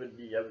 and yeah,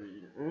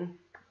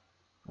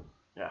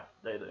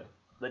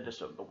 they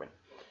deserve the win.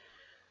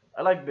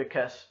 I like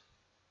because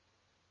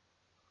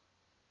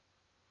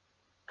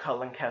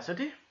Colin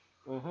Cassidy.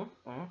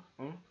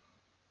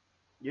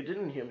 You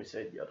didn't hear me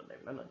say the other name.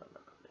 No.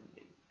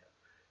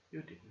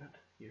 You did not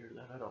hear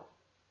that at all.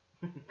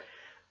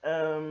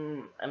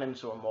 And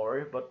Enzo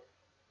Amore, but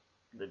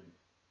they,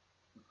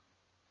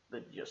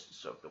 they just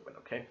deserve the win,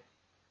 okay?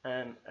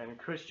 And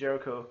Chris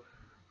Jericho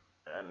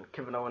and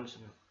Kevin Owens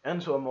and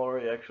Enzo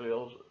Amore actually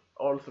also,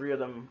 all three of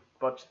them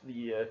botched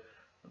the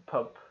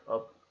pub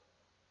up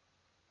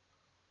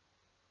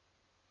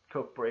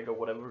coke break or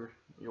whatever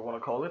you want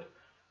to call it,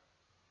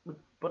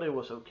 but it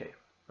was okay.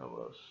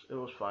 It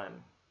was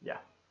fine. Yeah.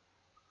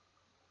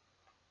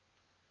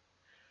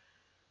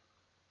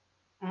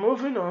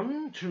 Moving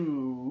on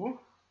to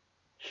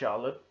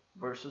Charlotte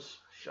versus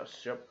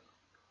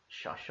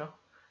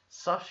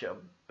Sasha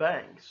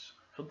Banks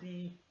for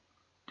the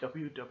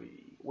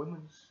WWE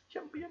Women's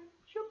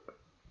Championship.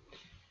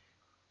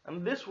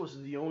 And this was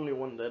the only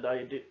one that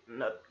I did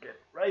not get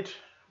right,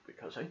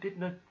 because I did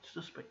not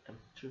suspect them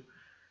to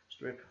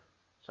strip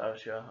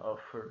Sasha of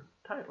her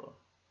title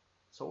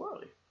so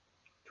early.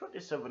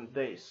 27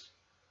 days.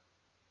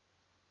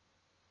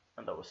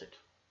 And that was it.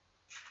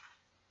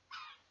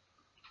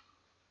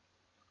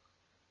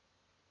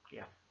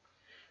 Yeah.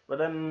 But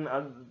then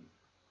I've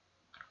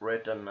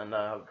read and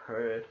I've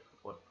heard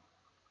what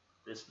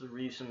is the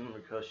reason,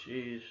 because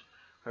she's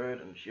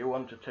hurt and she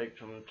wants to take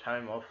some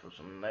time off for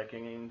some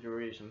nagging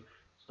injuries and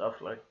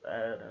stuff like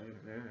that,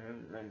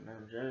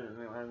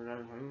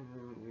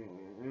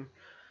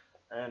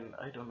 and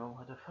I don't know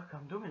why the fuck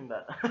I'm doing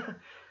that.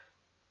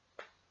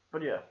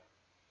 But yeah,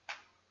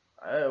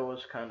 I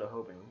was kind of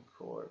hoping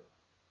for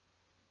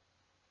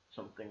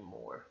something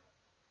more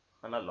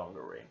and a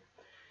longer reign.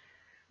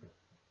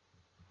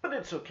 But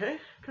it's okay,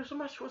 because the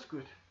match was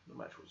good.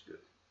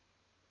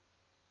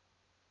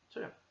 So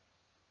yeah.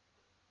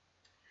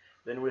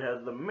 Then we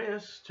had The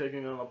Miz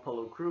taking on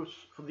Apollo Crews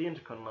for the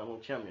Intercontinental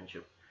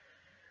Championship.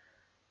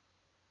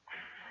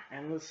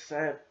 And the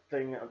sad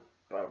thing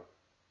about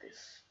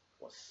this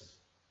was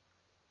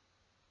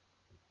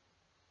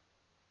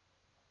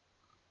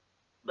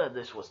that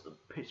this was the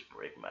piss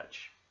break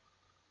match.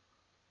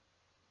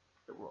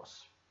 It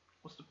was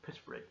the piss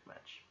break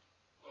match.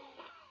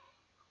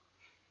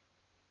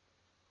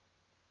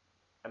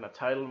 And a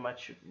title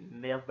match should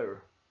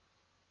never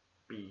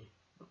be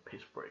the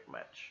piss break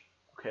match,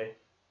 okay?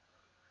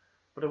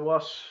 But it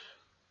was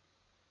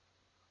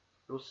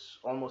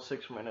almost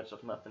 6 minutes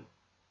of nothing.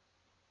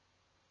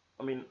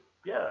 I mean,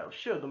 yeah,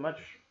 sure, the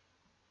match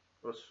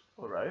was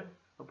alright.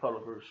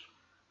 Apollo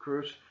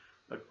Crews,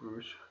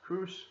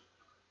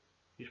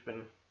 he's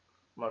been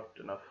marked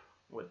enough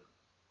with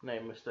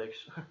name mistakes.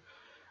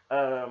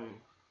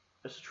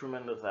 Is a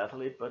tremendous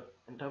athlete, but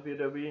in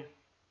WWE,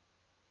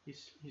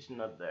 he's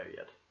not there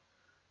yet.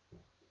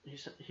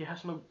 He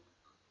has no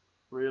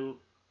real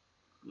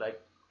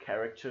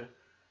character.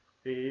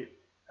 He,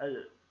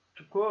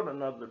 to quote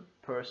another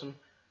person,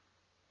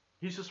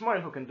 he's a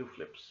smile who can do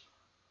flips,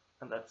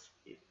 and that's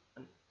it.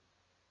 And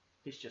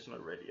he's just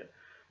not ready yet.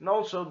 And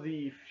also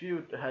the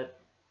feud had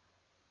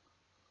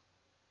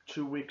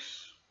 2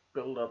 weeks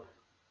build up,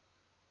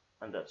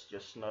 and that's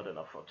just not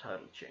enough for a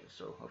title change.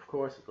 So of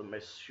course The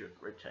Miz should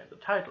retain the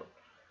title.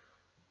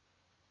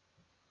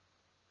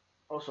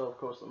 Also, of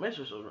course, The Miz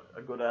is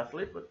a good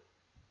athlete, but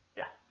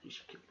yeah, he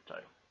should keep the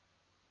title.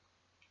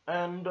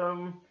 And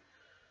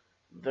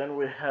then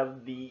we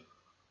have the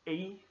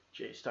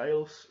AJ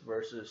Styles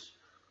versus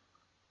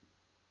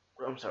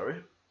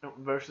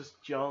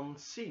John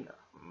Cena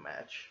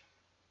match.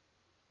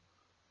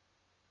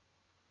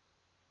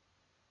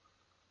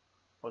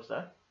 What's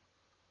that?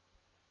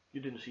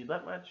 You didn't see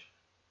that match?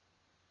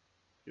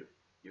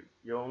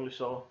 You only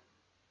saw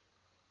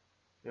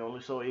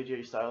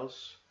AJ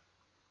Styles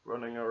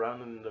running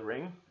around in the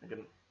ring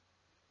again.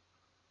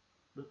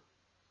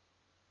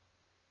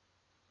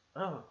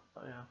 Oh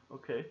yeah,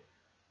 okay.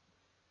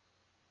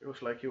 It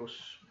was like he was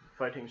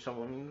fighting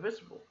someone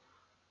invisible,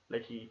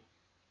 like he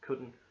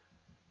couldn't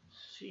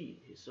see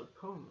his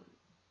opponent.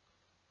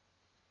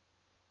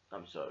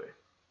 I'm sorry.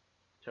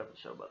 Terribly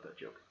sorry about that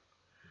joke.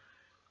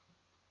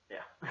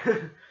 Yeah.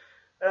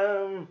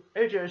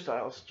 AJ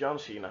Styles, John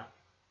Cena.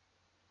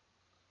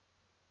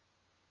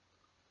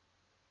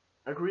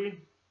 Agree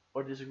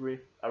or disagree?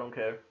 I don't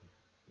care.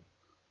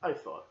 I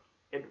thought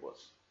it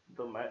was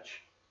the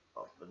match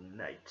of the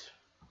night.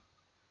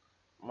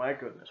 My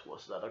goodness,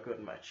 was that a good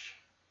match.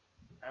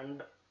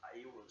 And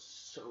I was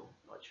so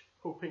much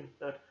hoping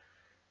that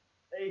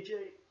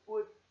AJ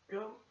would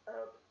come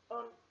out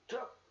on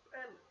top,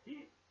 and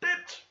he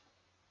did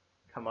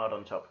come out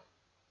on top.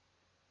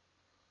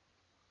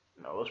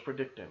 And I was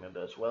predicting it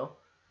as well.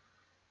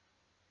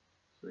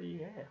 So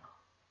yeah.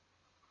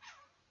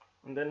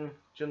 And then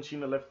John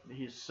Cena left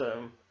his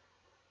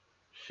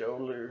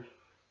shoulder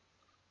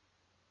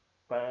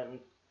band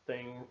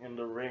thing in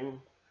the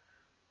ring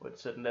It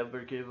said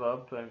never give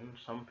up, and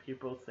some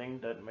people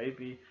think that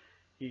maybe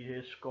he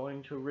is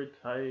going to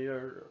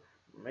retire.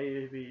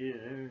 Maybe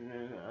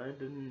I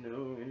didn't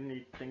know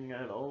anything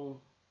at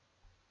all.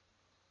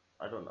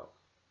 I don't know.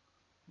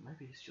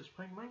 Maybe he's just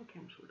playing mind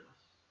games with us.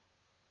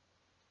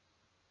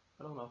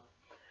 I don't know.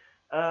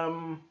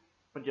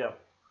 But yeah,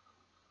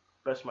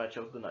 best match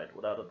of the night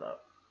without a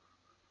doubt.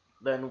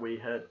 Then we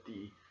had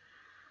the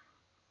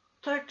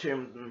tag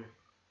team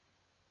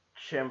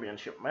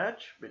championship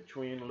match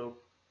between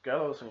Luke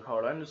Gallows and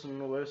Carl Anderson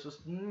versus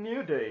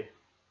New Day.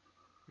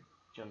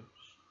 Just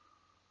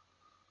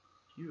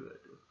you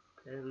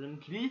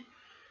apparently.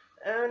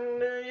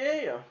 And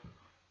yeah,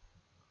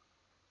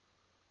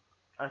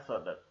 I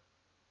thought that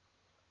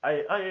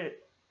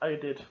I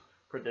did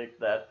predict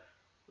that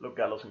Luke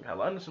Gallows and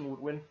Carl Anderson would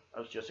win. I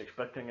was just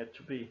expecting it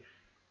to be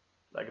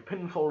like a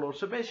pinfall or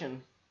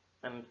submission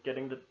and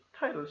getting the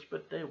titles,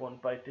 but they won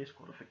by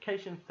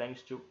disqualification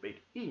thanks to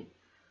Big E.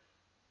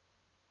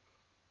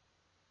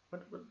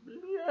 But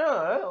yeah,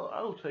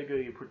 I'll take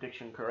a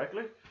prediction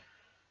correctly.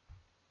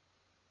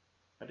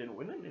 I didn't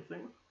win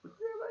anything, but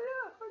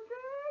yeah,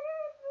 okay.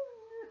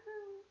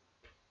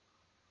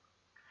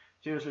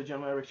 Seriously,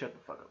 John Maverick, shut the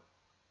fuck up.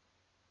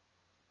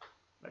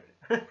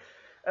 Okay.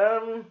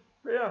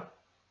 Yeah,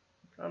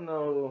 I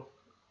know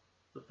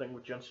the thing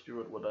with Jon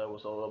Stewart, what that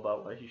was all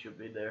about, why he should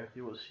be there.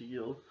 He was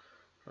heel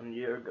a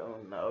year ago,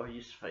 and now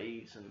he's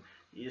face, and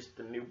he's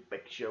the new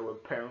Big Show,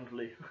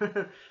 apparently. I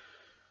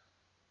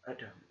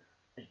don't.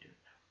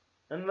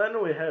 And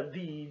then we had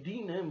the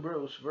Dean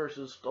Ambrose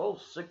versus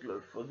Dolph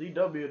Ziggler for the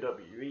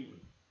WWE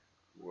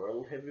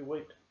World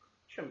Heavyweight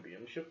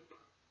Championship.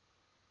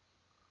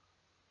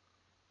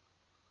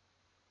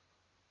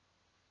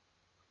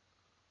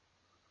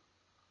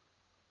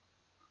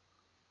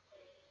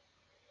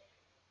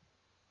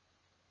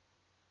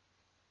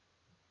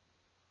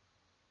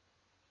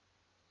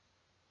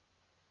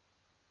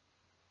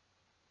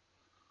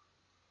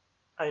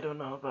 I don't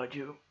know about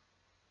you,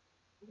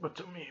 but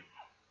to me,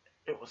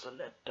 it was a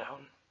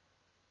letdown.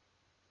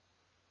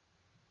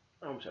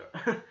 I'm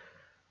sorry.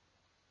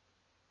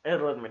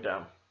 It let me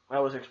down. I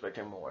was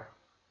expecting more.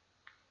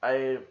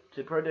 I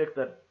did predict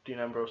that Dean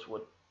Ambrose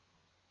would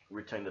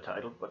retain the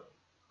title, but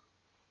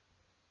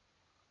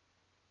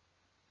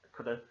it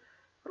could have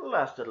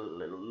lasted a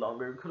little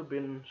longer. It could have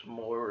been some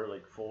more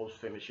like false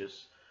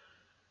finishes.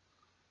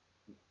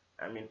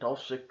 I mean,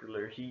 Dolph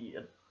Ziggler, he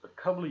a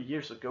couple of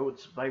years ago at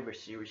Survivor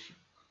Series, he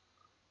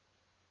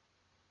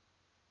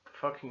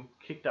fucking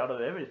kicked out of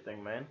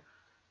everything, man.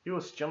 He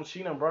was John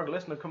Cena and Brock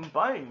Lesnar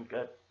combined,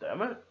 god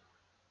damn it.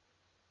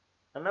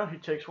 And now he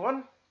takes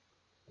one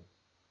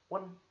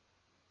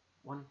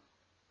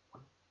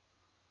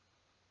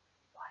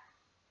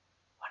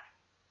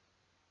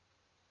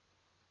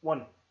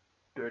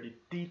dirty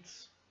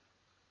deeds,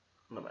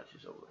 and the match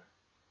is over.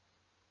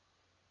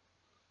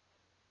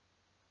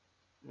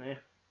 Yeah,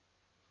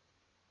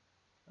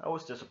 I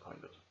was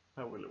disappointed.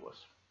 I really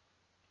was.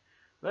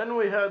 Then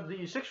we had the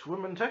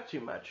 6-woman tag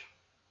team match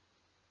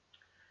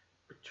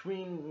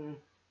between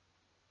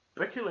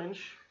Becky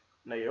Lynch,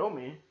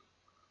 Naomi,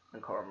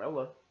 and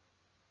Carmella,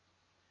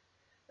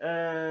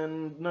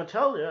 and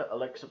Natalya,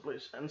 Alexa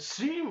Bliss, and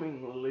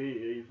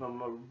seemingly Eva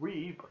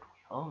Marie, but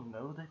we all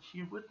know that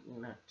she would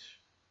not.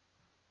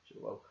 So,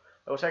 well,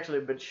 I was actually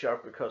a bit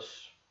shocked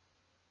because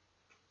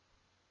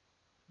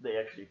they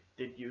actually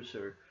did use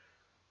her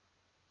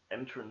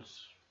entrance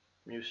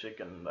music,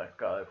 and that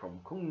guy from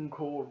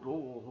Concord,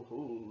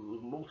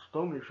 most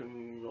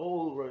astonishing,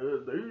 all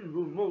right,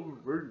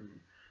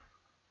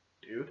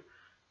 dude,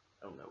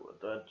 I don't know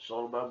what that's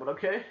all about, but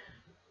okay.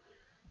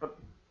 But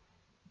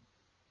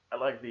I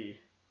like the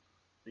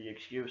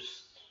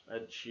excuse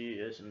that she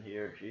isn't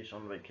here. She's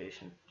on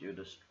vacation due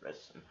to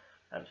stress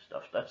and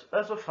stuff.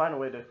 That's a fine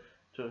way to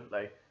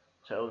like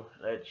tell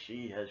that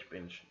she has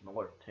been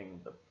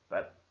snorting the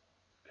bad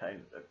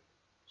kind of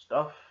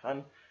stuff,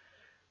 and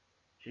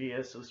she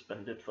is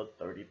suspended for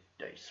 30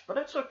 days. But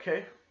it's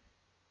okay.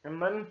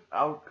 And then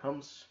out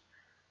comes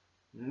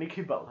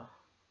Nikki Bella.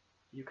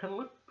 You can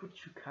look,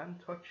 but you can't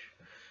touch.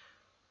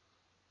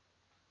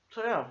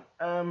 So yeah,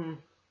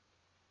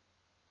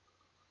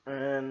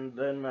 and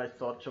then I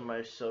thought to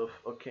myself,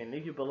 okay,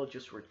 Nikki Bella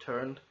just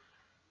returned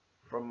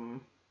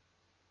from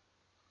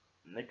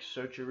neck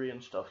surgery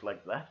and stuff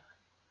like that.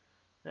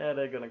 Yeah,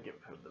 they're gonna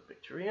give her the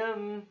victory,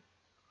 and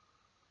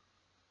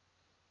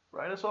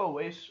right as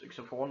always,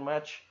 except for one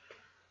match,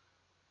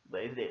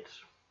 they did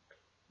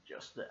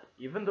just that.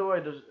 Even though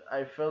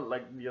I felt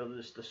like the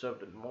others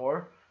deserved it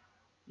more,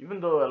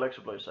 even though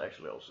Alexa Bliss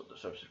actually also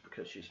deserves it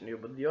because she's new,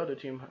 but the other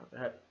team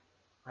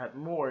had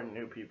more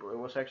new people. It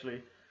was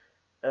actually,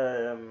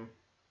 I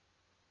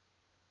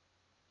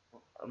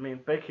mean,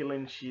 Becky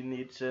Lynch, she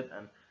needs it,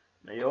 and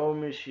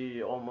Naomi,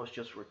 she almost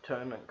just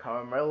returned, and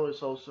Carmella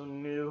is also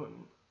new,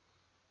 and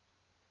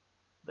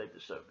they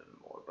deserved it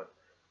more. But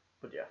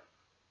yeah,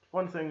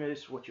 one thing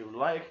is what you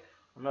like,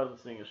 another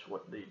thing is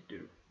what they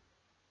do.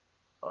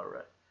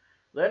 Alright,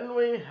 then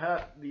we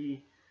had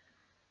the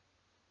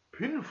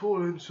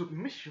pinfall and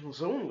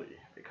submissions only,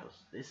 because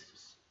this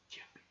is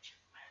championship.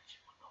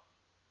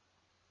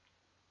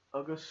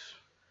 August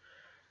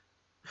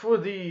for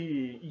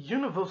the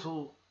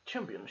Universal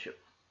Championship.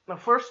 Now,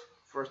 first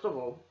of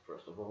all,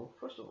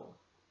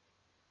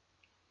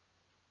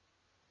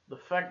 the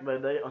fact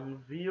that they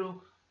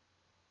unveiled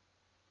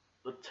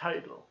the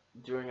title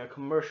during a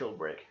commercial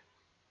break.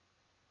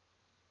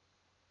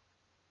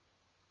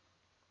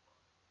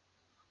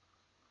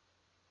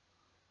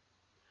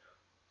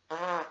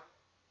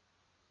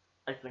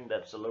 I think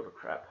that's a load of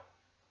crap.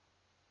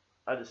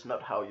 That is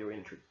not how you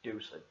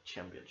introduce a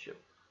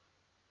championship.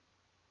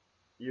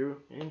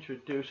 You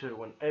introduce it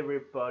when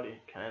everybody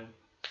can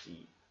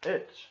see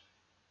it.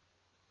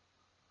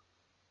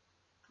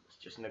 It's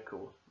just not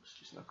cool. It's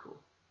just not cool.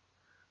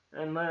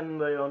 And then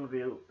they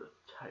unveiled the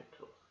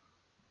title.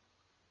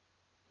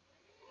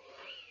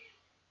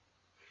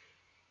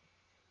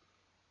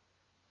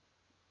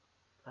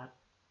 That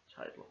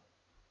title.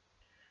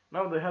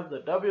 Now they have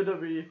the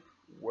WWE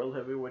World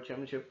Heavyweight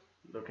Championship,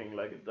 looking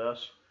like it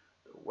does,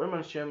 the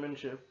Women's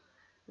Championship,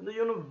 and the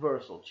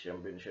Universal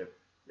Championship.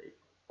 They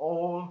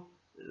all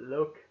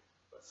look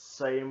the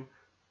same.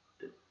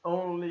 The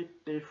only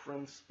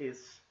difference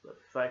is the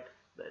fact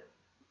that,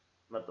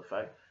 not the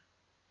fact,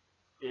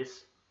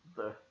 is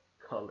the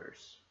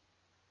colors.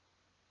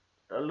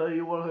 The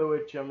World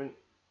Heavyweight Champion,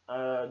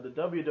 the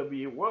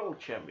WWE World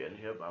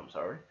Championship, I'm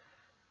sorry,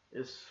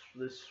 is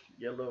this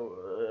yellow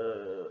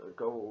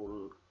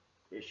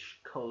goldish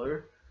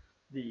color.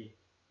 The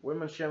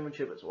Women's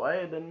Championship is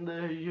white and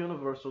the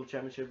Universal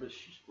Championship is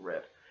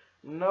red.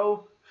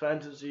 No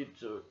fantasy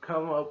to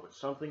come up with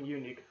something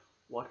unique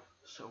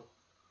whatsoever.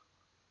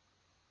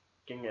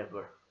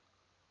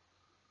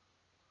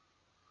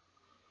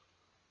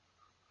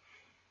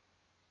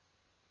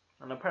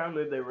 And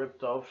apparently they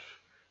ripped off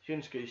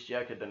Shinsuke's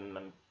jacket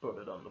and put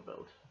it on the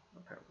belt,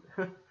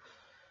 apparently.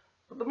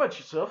 But the match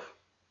itself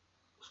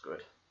was good.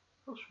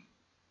 It was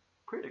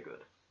pretty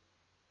good.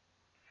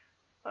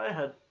 I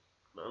had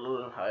a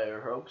little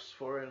higher hopes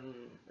for it and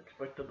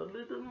expected a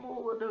little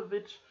more out of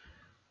it,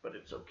 but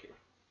it's okay.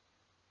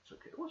 It's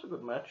okay. It was a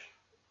good match.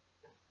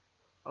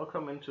 I'll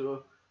come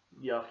into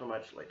the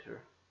aftermatch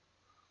later.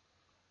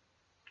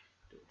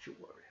 Don't you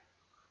worry.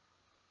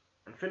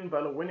 And Finn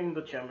Balor winning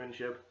the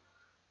championship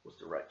was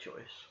the right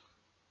choice.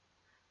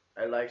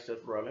 I like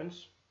Seth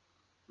Rollins,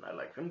 and I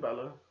like Finn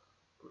Balor,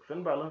 but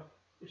Finn Balor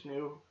is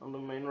new on the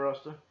main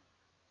roster.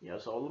 He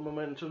has all the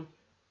momentum,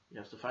 he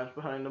has the fans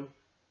behind him,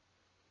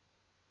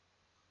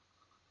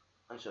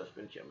 and Seth's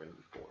been champion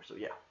before, so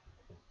yeah.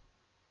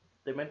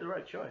 They made the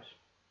right choice.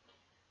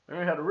 Then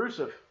we had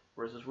Rusev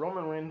versus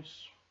Roman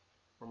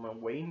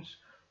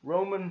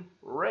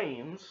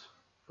Reigns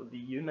for the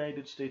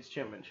United States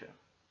Championship.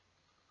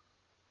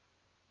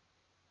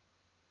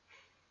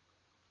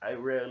 I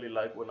rarely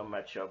like when a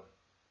matchup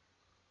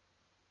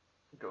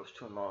goes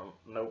to a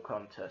no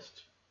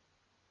contest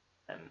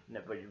and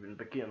never even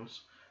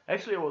begins.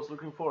 Actually, I was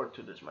looking forward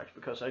to this match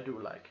because I do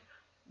like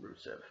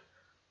Rusev.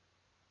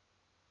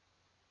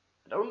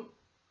 I don't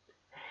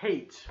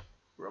hate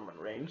Roman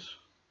Reigns.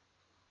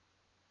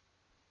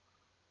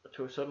 But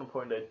to a certain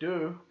point I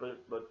do,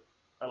 but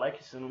I like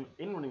his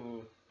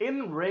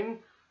in-ring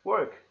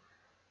work.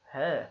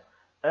 Hey.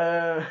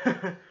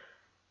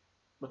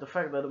 But the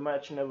fact that the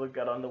match never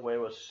got underway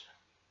was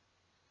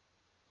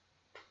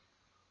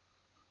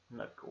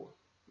not cool.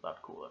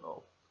 Not cool at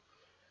all.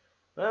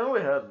 Then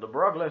we had the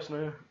Brock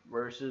Lesnar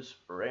versus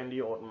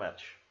Randy Orton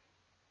match.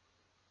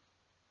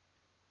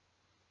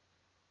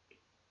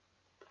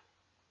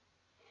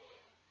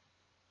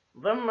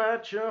 The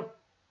matchup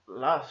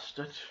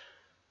lasted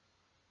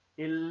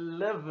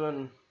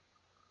 11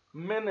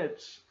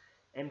 minutes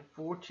and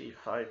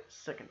 45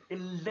 seconds.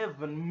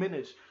 11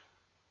 minutes.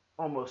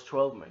 Almost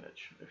 12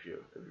 minutes if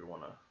you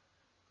wanna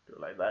do it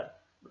like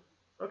that. But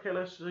okay,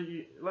 let's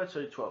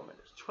say 12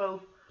 minutes.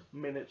 12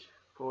 minutes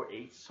for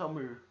a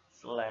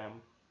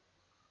SummerSlam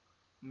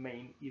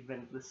main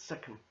event, the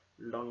second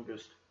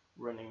longest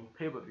running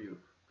pay-per-view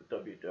for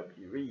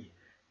WWE.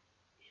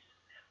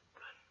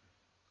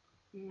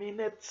 11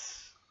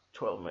 minutes.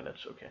 12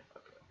 minutes. Okay.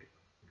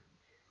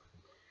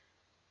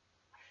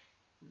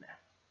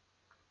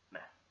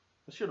 Nah.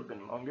 It should have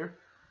been longer.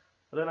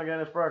 But then again,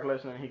 it's Brock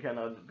Lesnar, he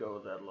cannot go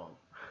that long.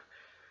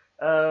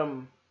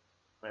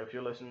 If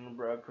you're listening to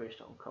Brock, please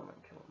don't come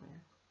and kill me.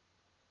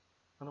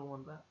 I don't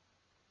want that.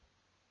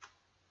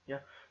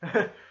 Yeah.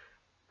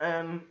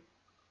 And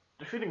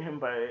defeating him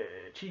by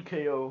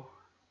TKO,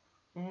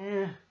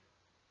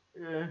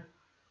 that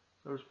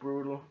was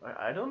brutal.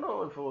 I don't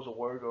know if it was a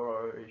work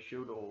or a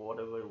shoot or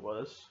whatever it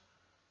was,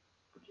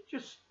 but he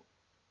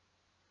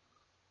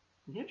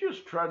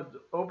just tried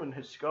to open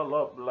his skull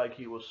up like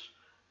he was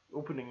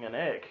opening an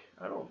egg.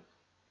 I don't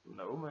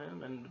know,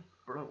 man. And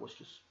bro was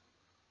just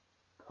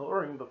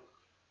pouring the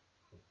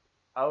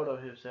out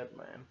of his head,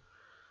 man.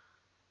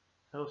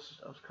 That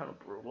was kind of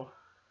brutal.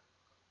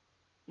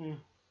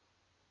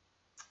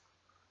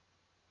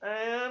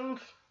 And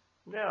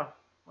yeah,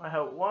 I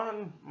have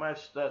one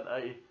match that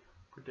I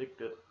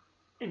predicted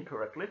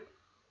incorrectly.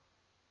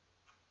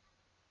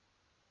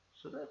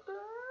 So that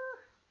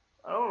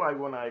I don't like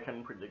when I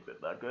can predict it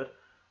that good.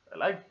 I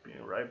like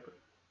being right, but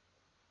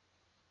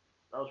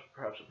that was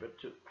perhaps a bit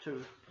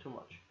too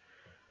much.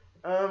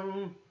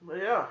 But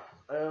yeah,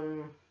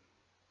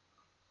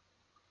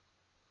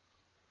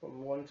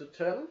 from 1 to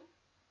 10,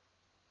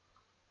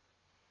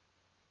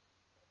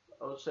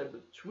 I would say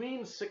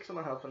between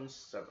 6.5 and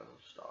 7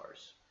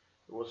 stars.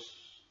 It was,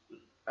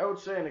 I would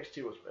say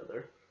NXT was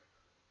better.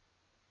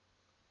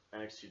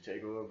 NXT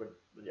Takeover, but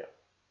yeah,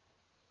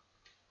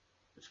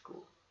 it's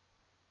cool.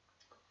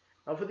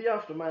 Now for the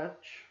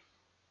aftermatch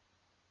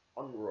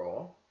on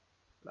Raw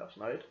last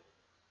night,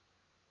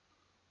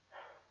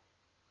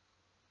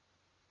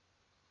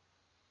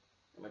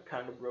 and it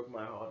kind of broke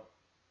my heart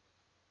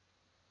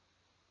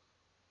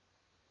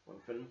when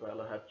Finn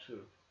Balor had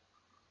to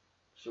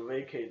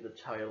vacate the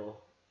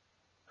title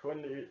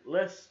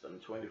less than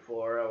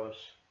 24 hours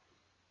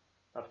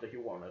after he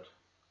won it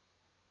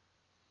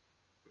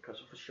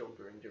because of a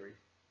shoulder injury.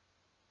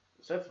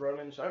 Seth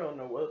Rollins, I don't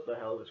know what the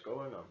hell is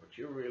going on, but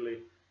you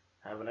really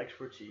have an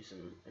expertise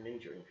in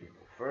injuring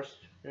people.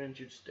 First, you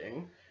injured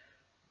Sting,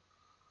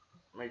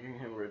 making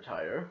him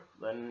retire.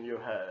 Then you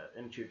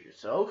injured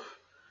yourself,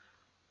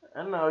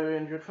 and now you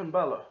injured Finn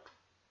Balor.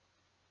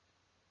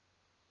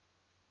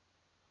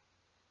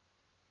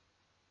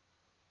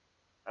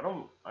 I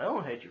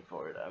don't hate you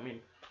for it. I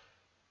mean,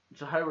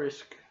 it's a high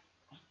risk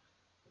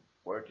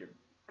work you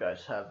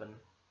guys have,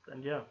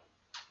 and yeah,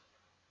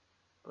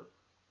 but it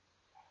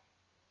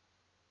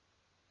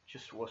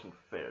just wasn't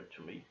fair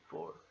to me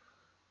for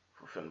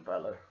Finn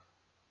Balor.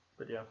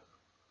 But yeah,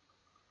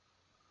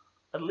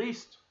 at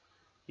least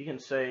he can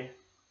say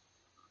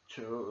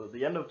to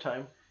the end of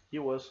time he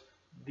was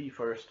the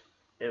first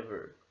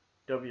ever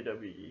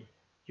WWE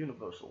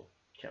Universal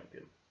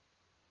Champion.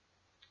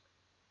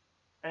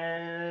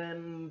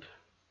 And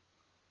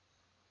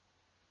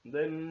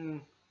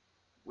then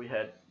we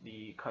had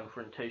the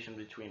confrontation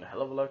between a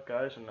hell of a lot of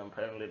guys, and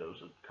apparently there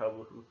was a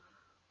couple who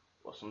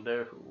wasn't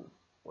there who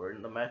were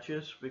in the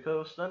matches,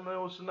 because then it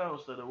was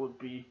announced that it would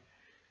be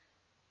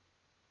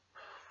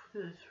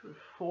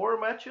 4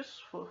 matches,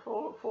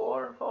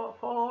 four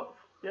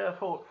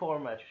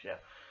matches, yeah.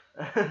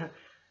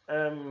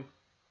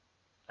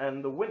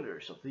 And the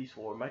winners of these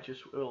 4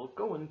 matches will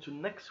go into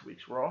next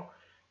week's Raw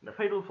in a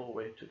fatal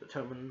 4-way to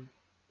determine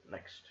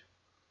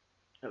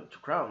to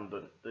crown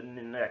the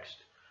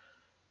next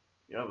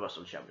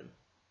Universal Champion.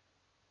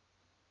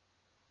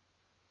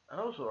 And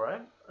that was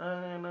alright.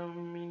 And I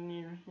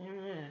mean,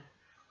 yeah.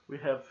 We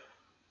have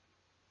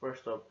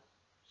first up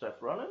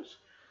Seth Rollins,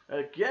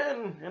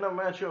 again in a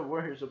matchup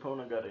where his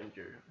opponent got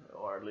injured,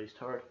 or at least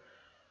hurt.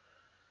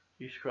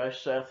 Jesus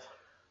Christ, Seth,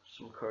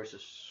 some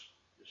curses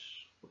is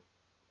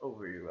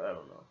over you, I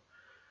don't know.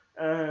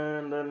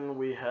 And then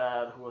we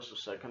had, who was the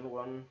second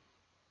one?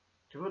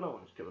 Kevin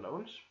Owens.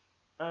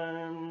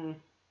 And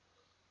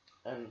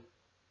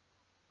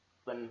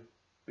then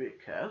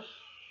Big Cass,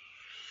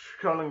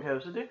 Colin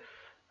Cassidy,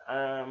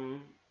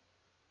 and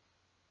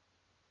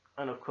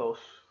of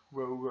course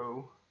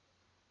Ro.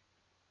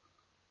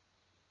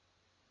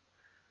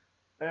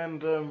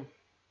 And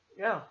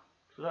yeah,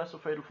 so that's the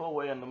fatal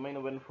 4-way and the main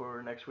event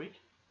for next week.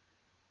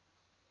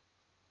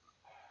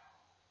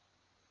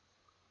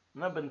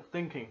 And I've been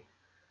thinking,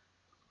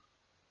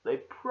 they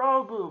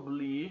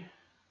probably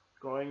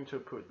going to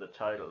put the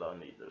title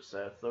on either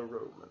Seth or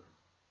Roman.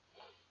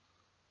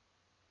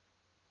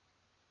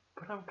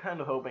 But I'm kind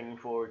of hoping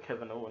for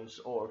Kevin Owens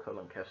or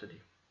Colin Cassidy,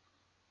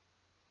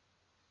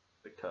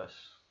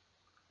 because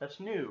that's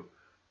new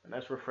and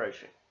that's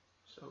refreshing.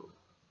 So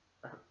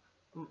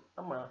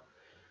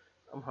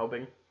I'm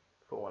hoping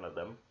for one of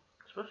them,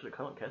 especially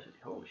Colin Cassidy.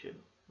 Holy shit!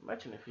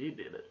 Imagine if he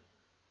did it.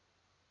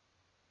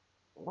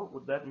 What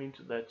would that mean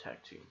to that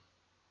tag team?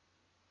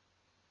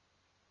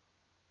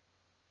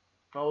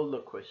 All the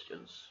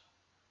questions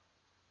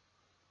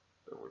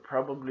that we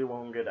probably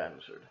won't get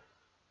answered.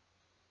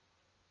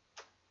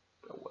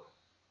 Oh well.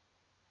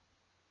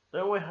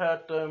 Then we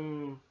had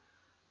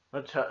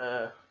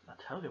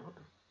Natalia, what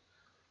the?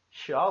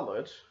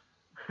 Charlotte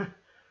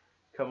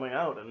coming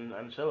out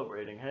and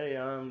celebrating. Hey,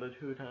 I'm the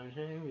 2-time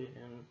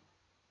champion.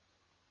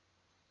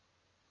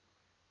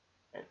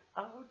 And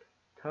out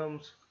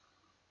comes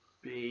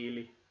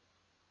Bailey.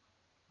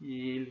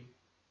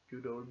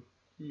 Good old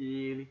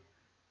Bailey.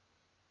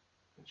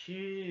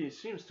 She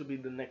seems to be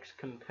the next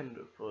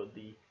contender for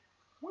the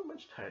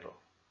women's title,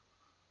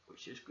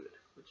 which is good.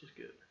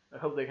 I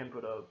hope they can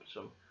put up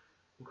some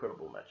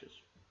incredible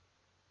matches.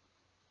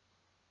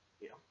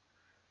 Yeah.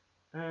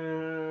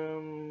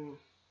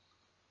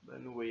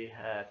 Then we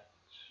had,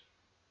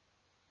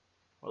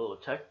 well,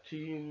 the tag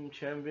team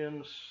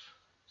champions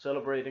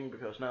celebrating,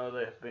 because now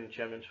they have been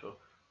champions for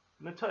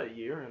an entire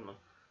year, and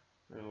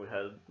we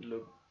had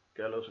Luke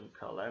Gallows and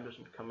Carl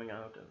Anderson coming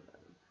out and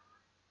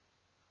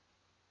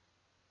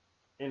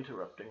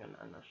interrupting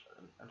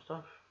and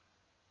stuff.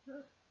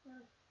 Yeah,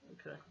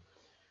 okay.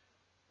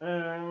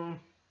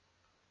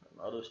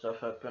 Other stuff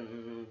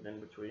happened in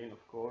between,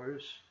 of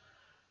course.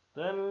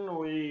 Then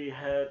we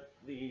had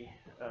the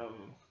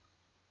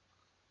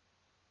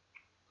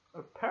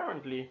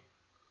apparently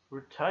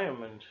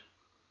retirement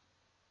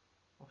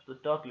of the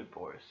Dudley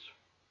Boys.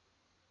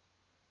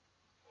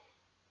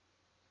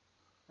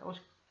 That was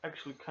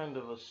actually kind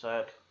of a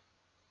sad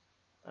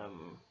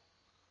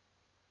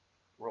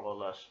Raw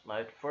last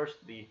night.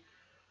 First, the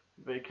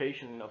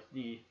vacation of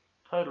the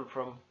title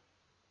from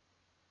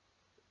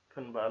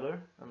Finn Balor,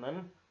 and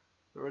then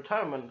the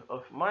retirement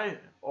of my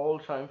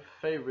all-time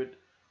favorite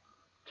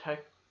tag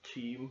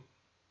team,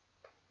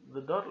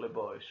 the Dudley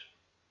Boys.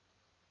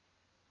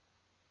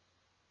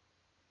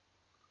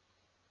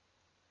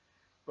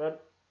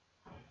 But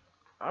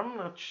I'm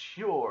not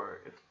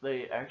sure if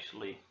they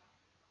actually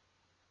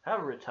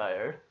have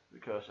retired,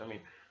 because I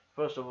mean,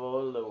 first of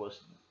all, there was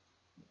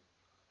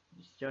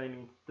this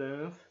Shining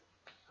Death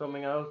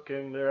coming out,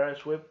 getting their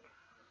ass whipped,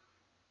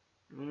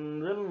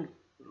 and then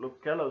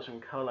Luke Gallows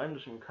and Carl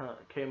Anderson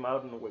came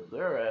out and whipped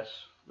their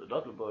ass, the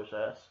Dudley Boys'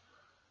 ass,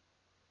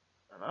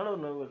 and I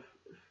don't know if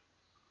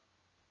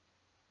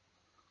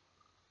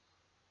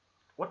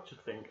what to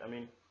think. I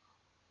mean,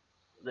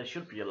 they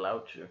should be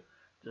allowed to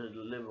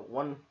deliver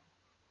one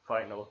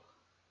final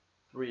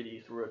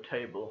 3D through a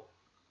table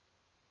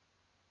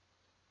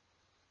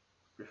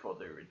before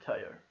they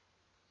retire,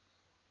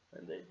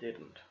 and they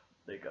didn't.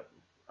 They got,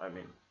 I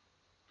mean,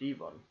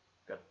 Devon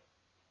got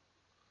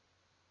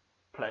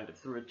planted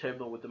through a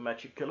table with the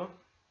Magic Killer.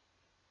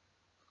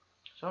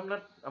 So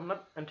I'm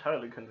not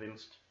entirely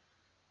convinced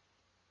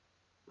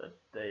that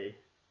they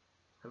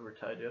have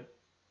retired yet.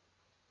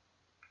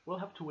 We'll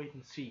have to wait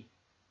and see.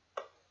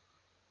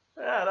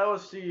 Yeah, that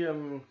was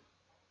the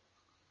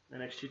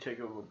NXT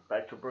Takeover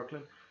Back to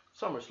Brooklyn,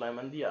 SummerSlam,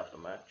 and the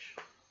aftermatch.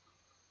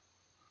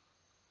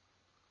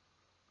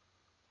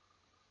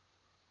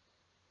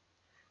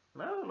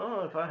 And I don't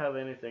know if I have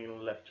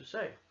anything left to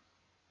say.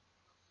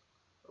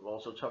 I've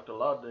also talked a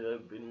lot.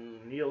 It's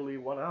been nearly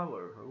 1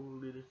 hour.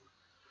 Holy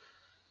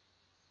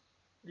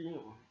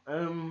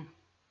damn.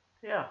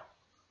 Yeah.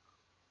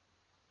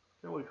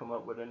 Can we come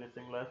up with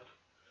anything left?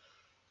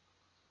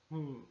 I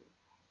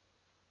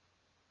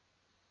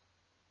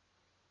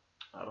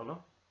don't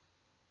know.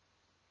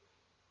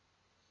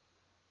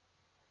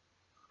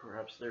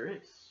 Perhaps there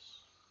is.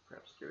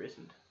 Perhaps there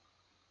isn't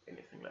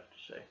anything left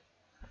to say.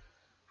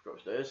 Of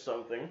course, there is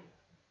something,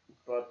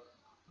 but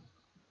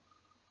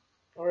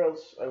or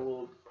else I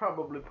will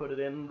probably put it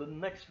in the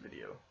next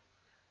video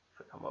if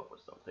I come up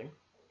with something.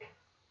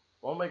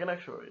 Or make an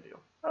extra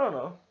video. I don't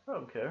know. I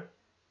don't care.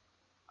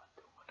 I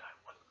do what I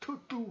want to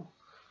do.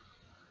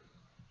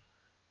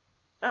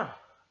 Yeah.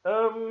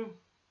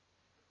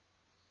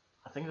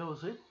 I think that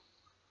was it.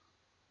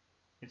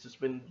 It's just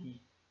been the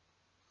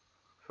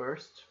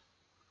first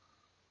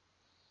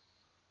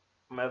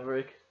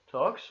Maverick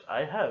Talks.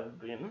 I have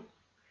been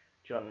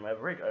John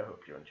Maverick. I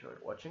hope you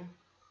enjoyed watching,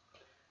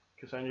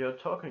 because I enjoyed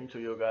talking to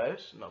you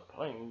guys, not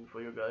playing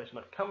for you guys,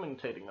 not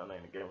commentating on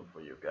any game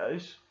for you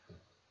guys,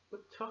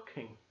 but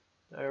talking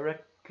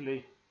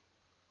directly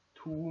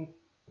to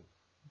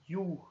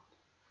you.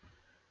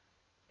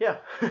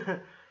 Yeah.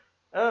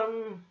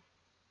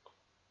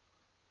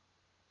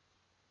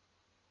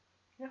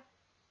 Yeah.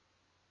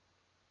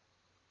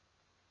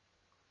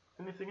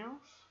 Anything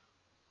else?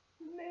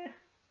 Nah.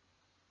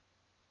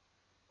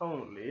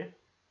 Only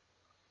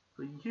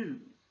for you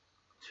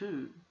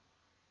to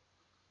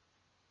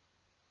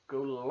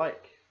go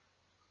like,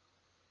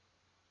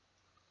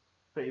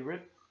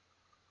 favorite,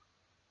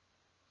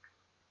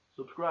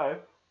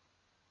 subscribe,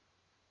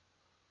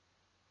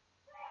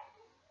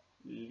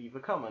 leave a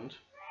comment,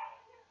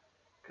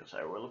 because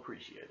I will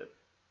appreciate it.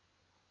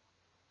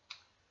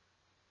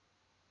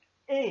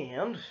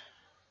 And,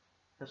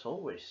 as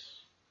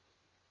always,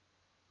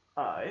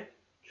 I,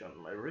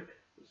 John Maverick,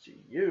 will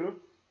see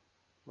you,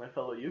 my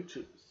fellow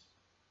YouTubers,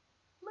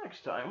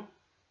 next time.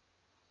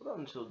 But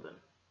until then,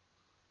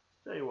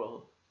 stay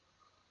well,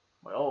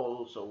 my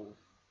also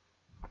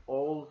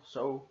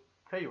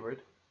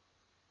favorite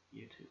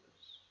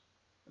YouTubers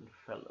and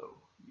fellow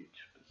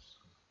YouTubers.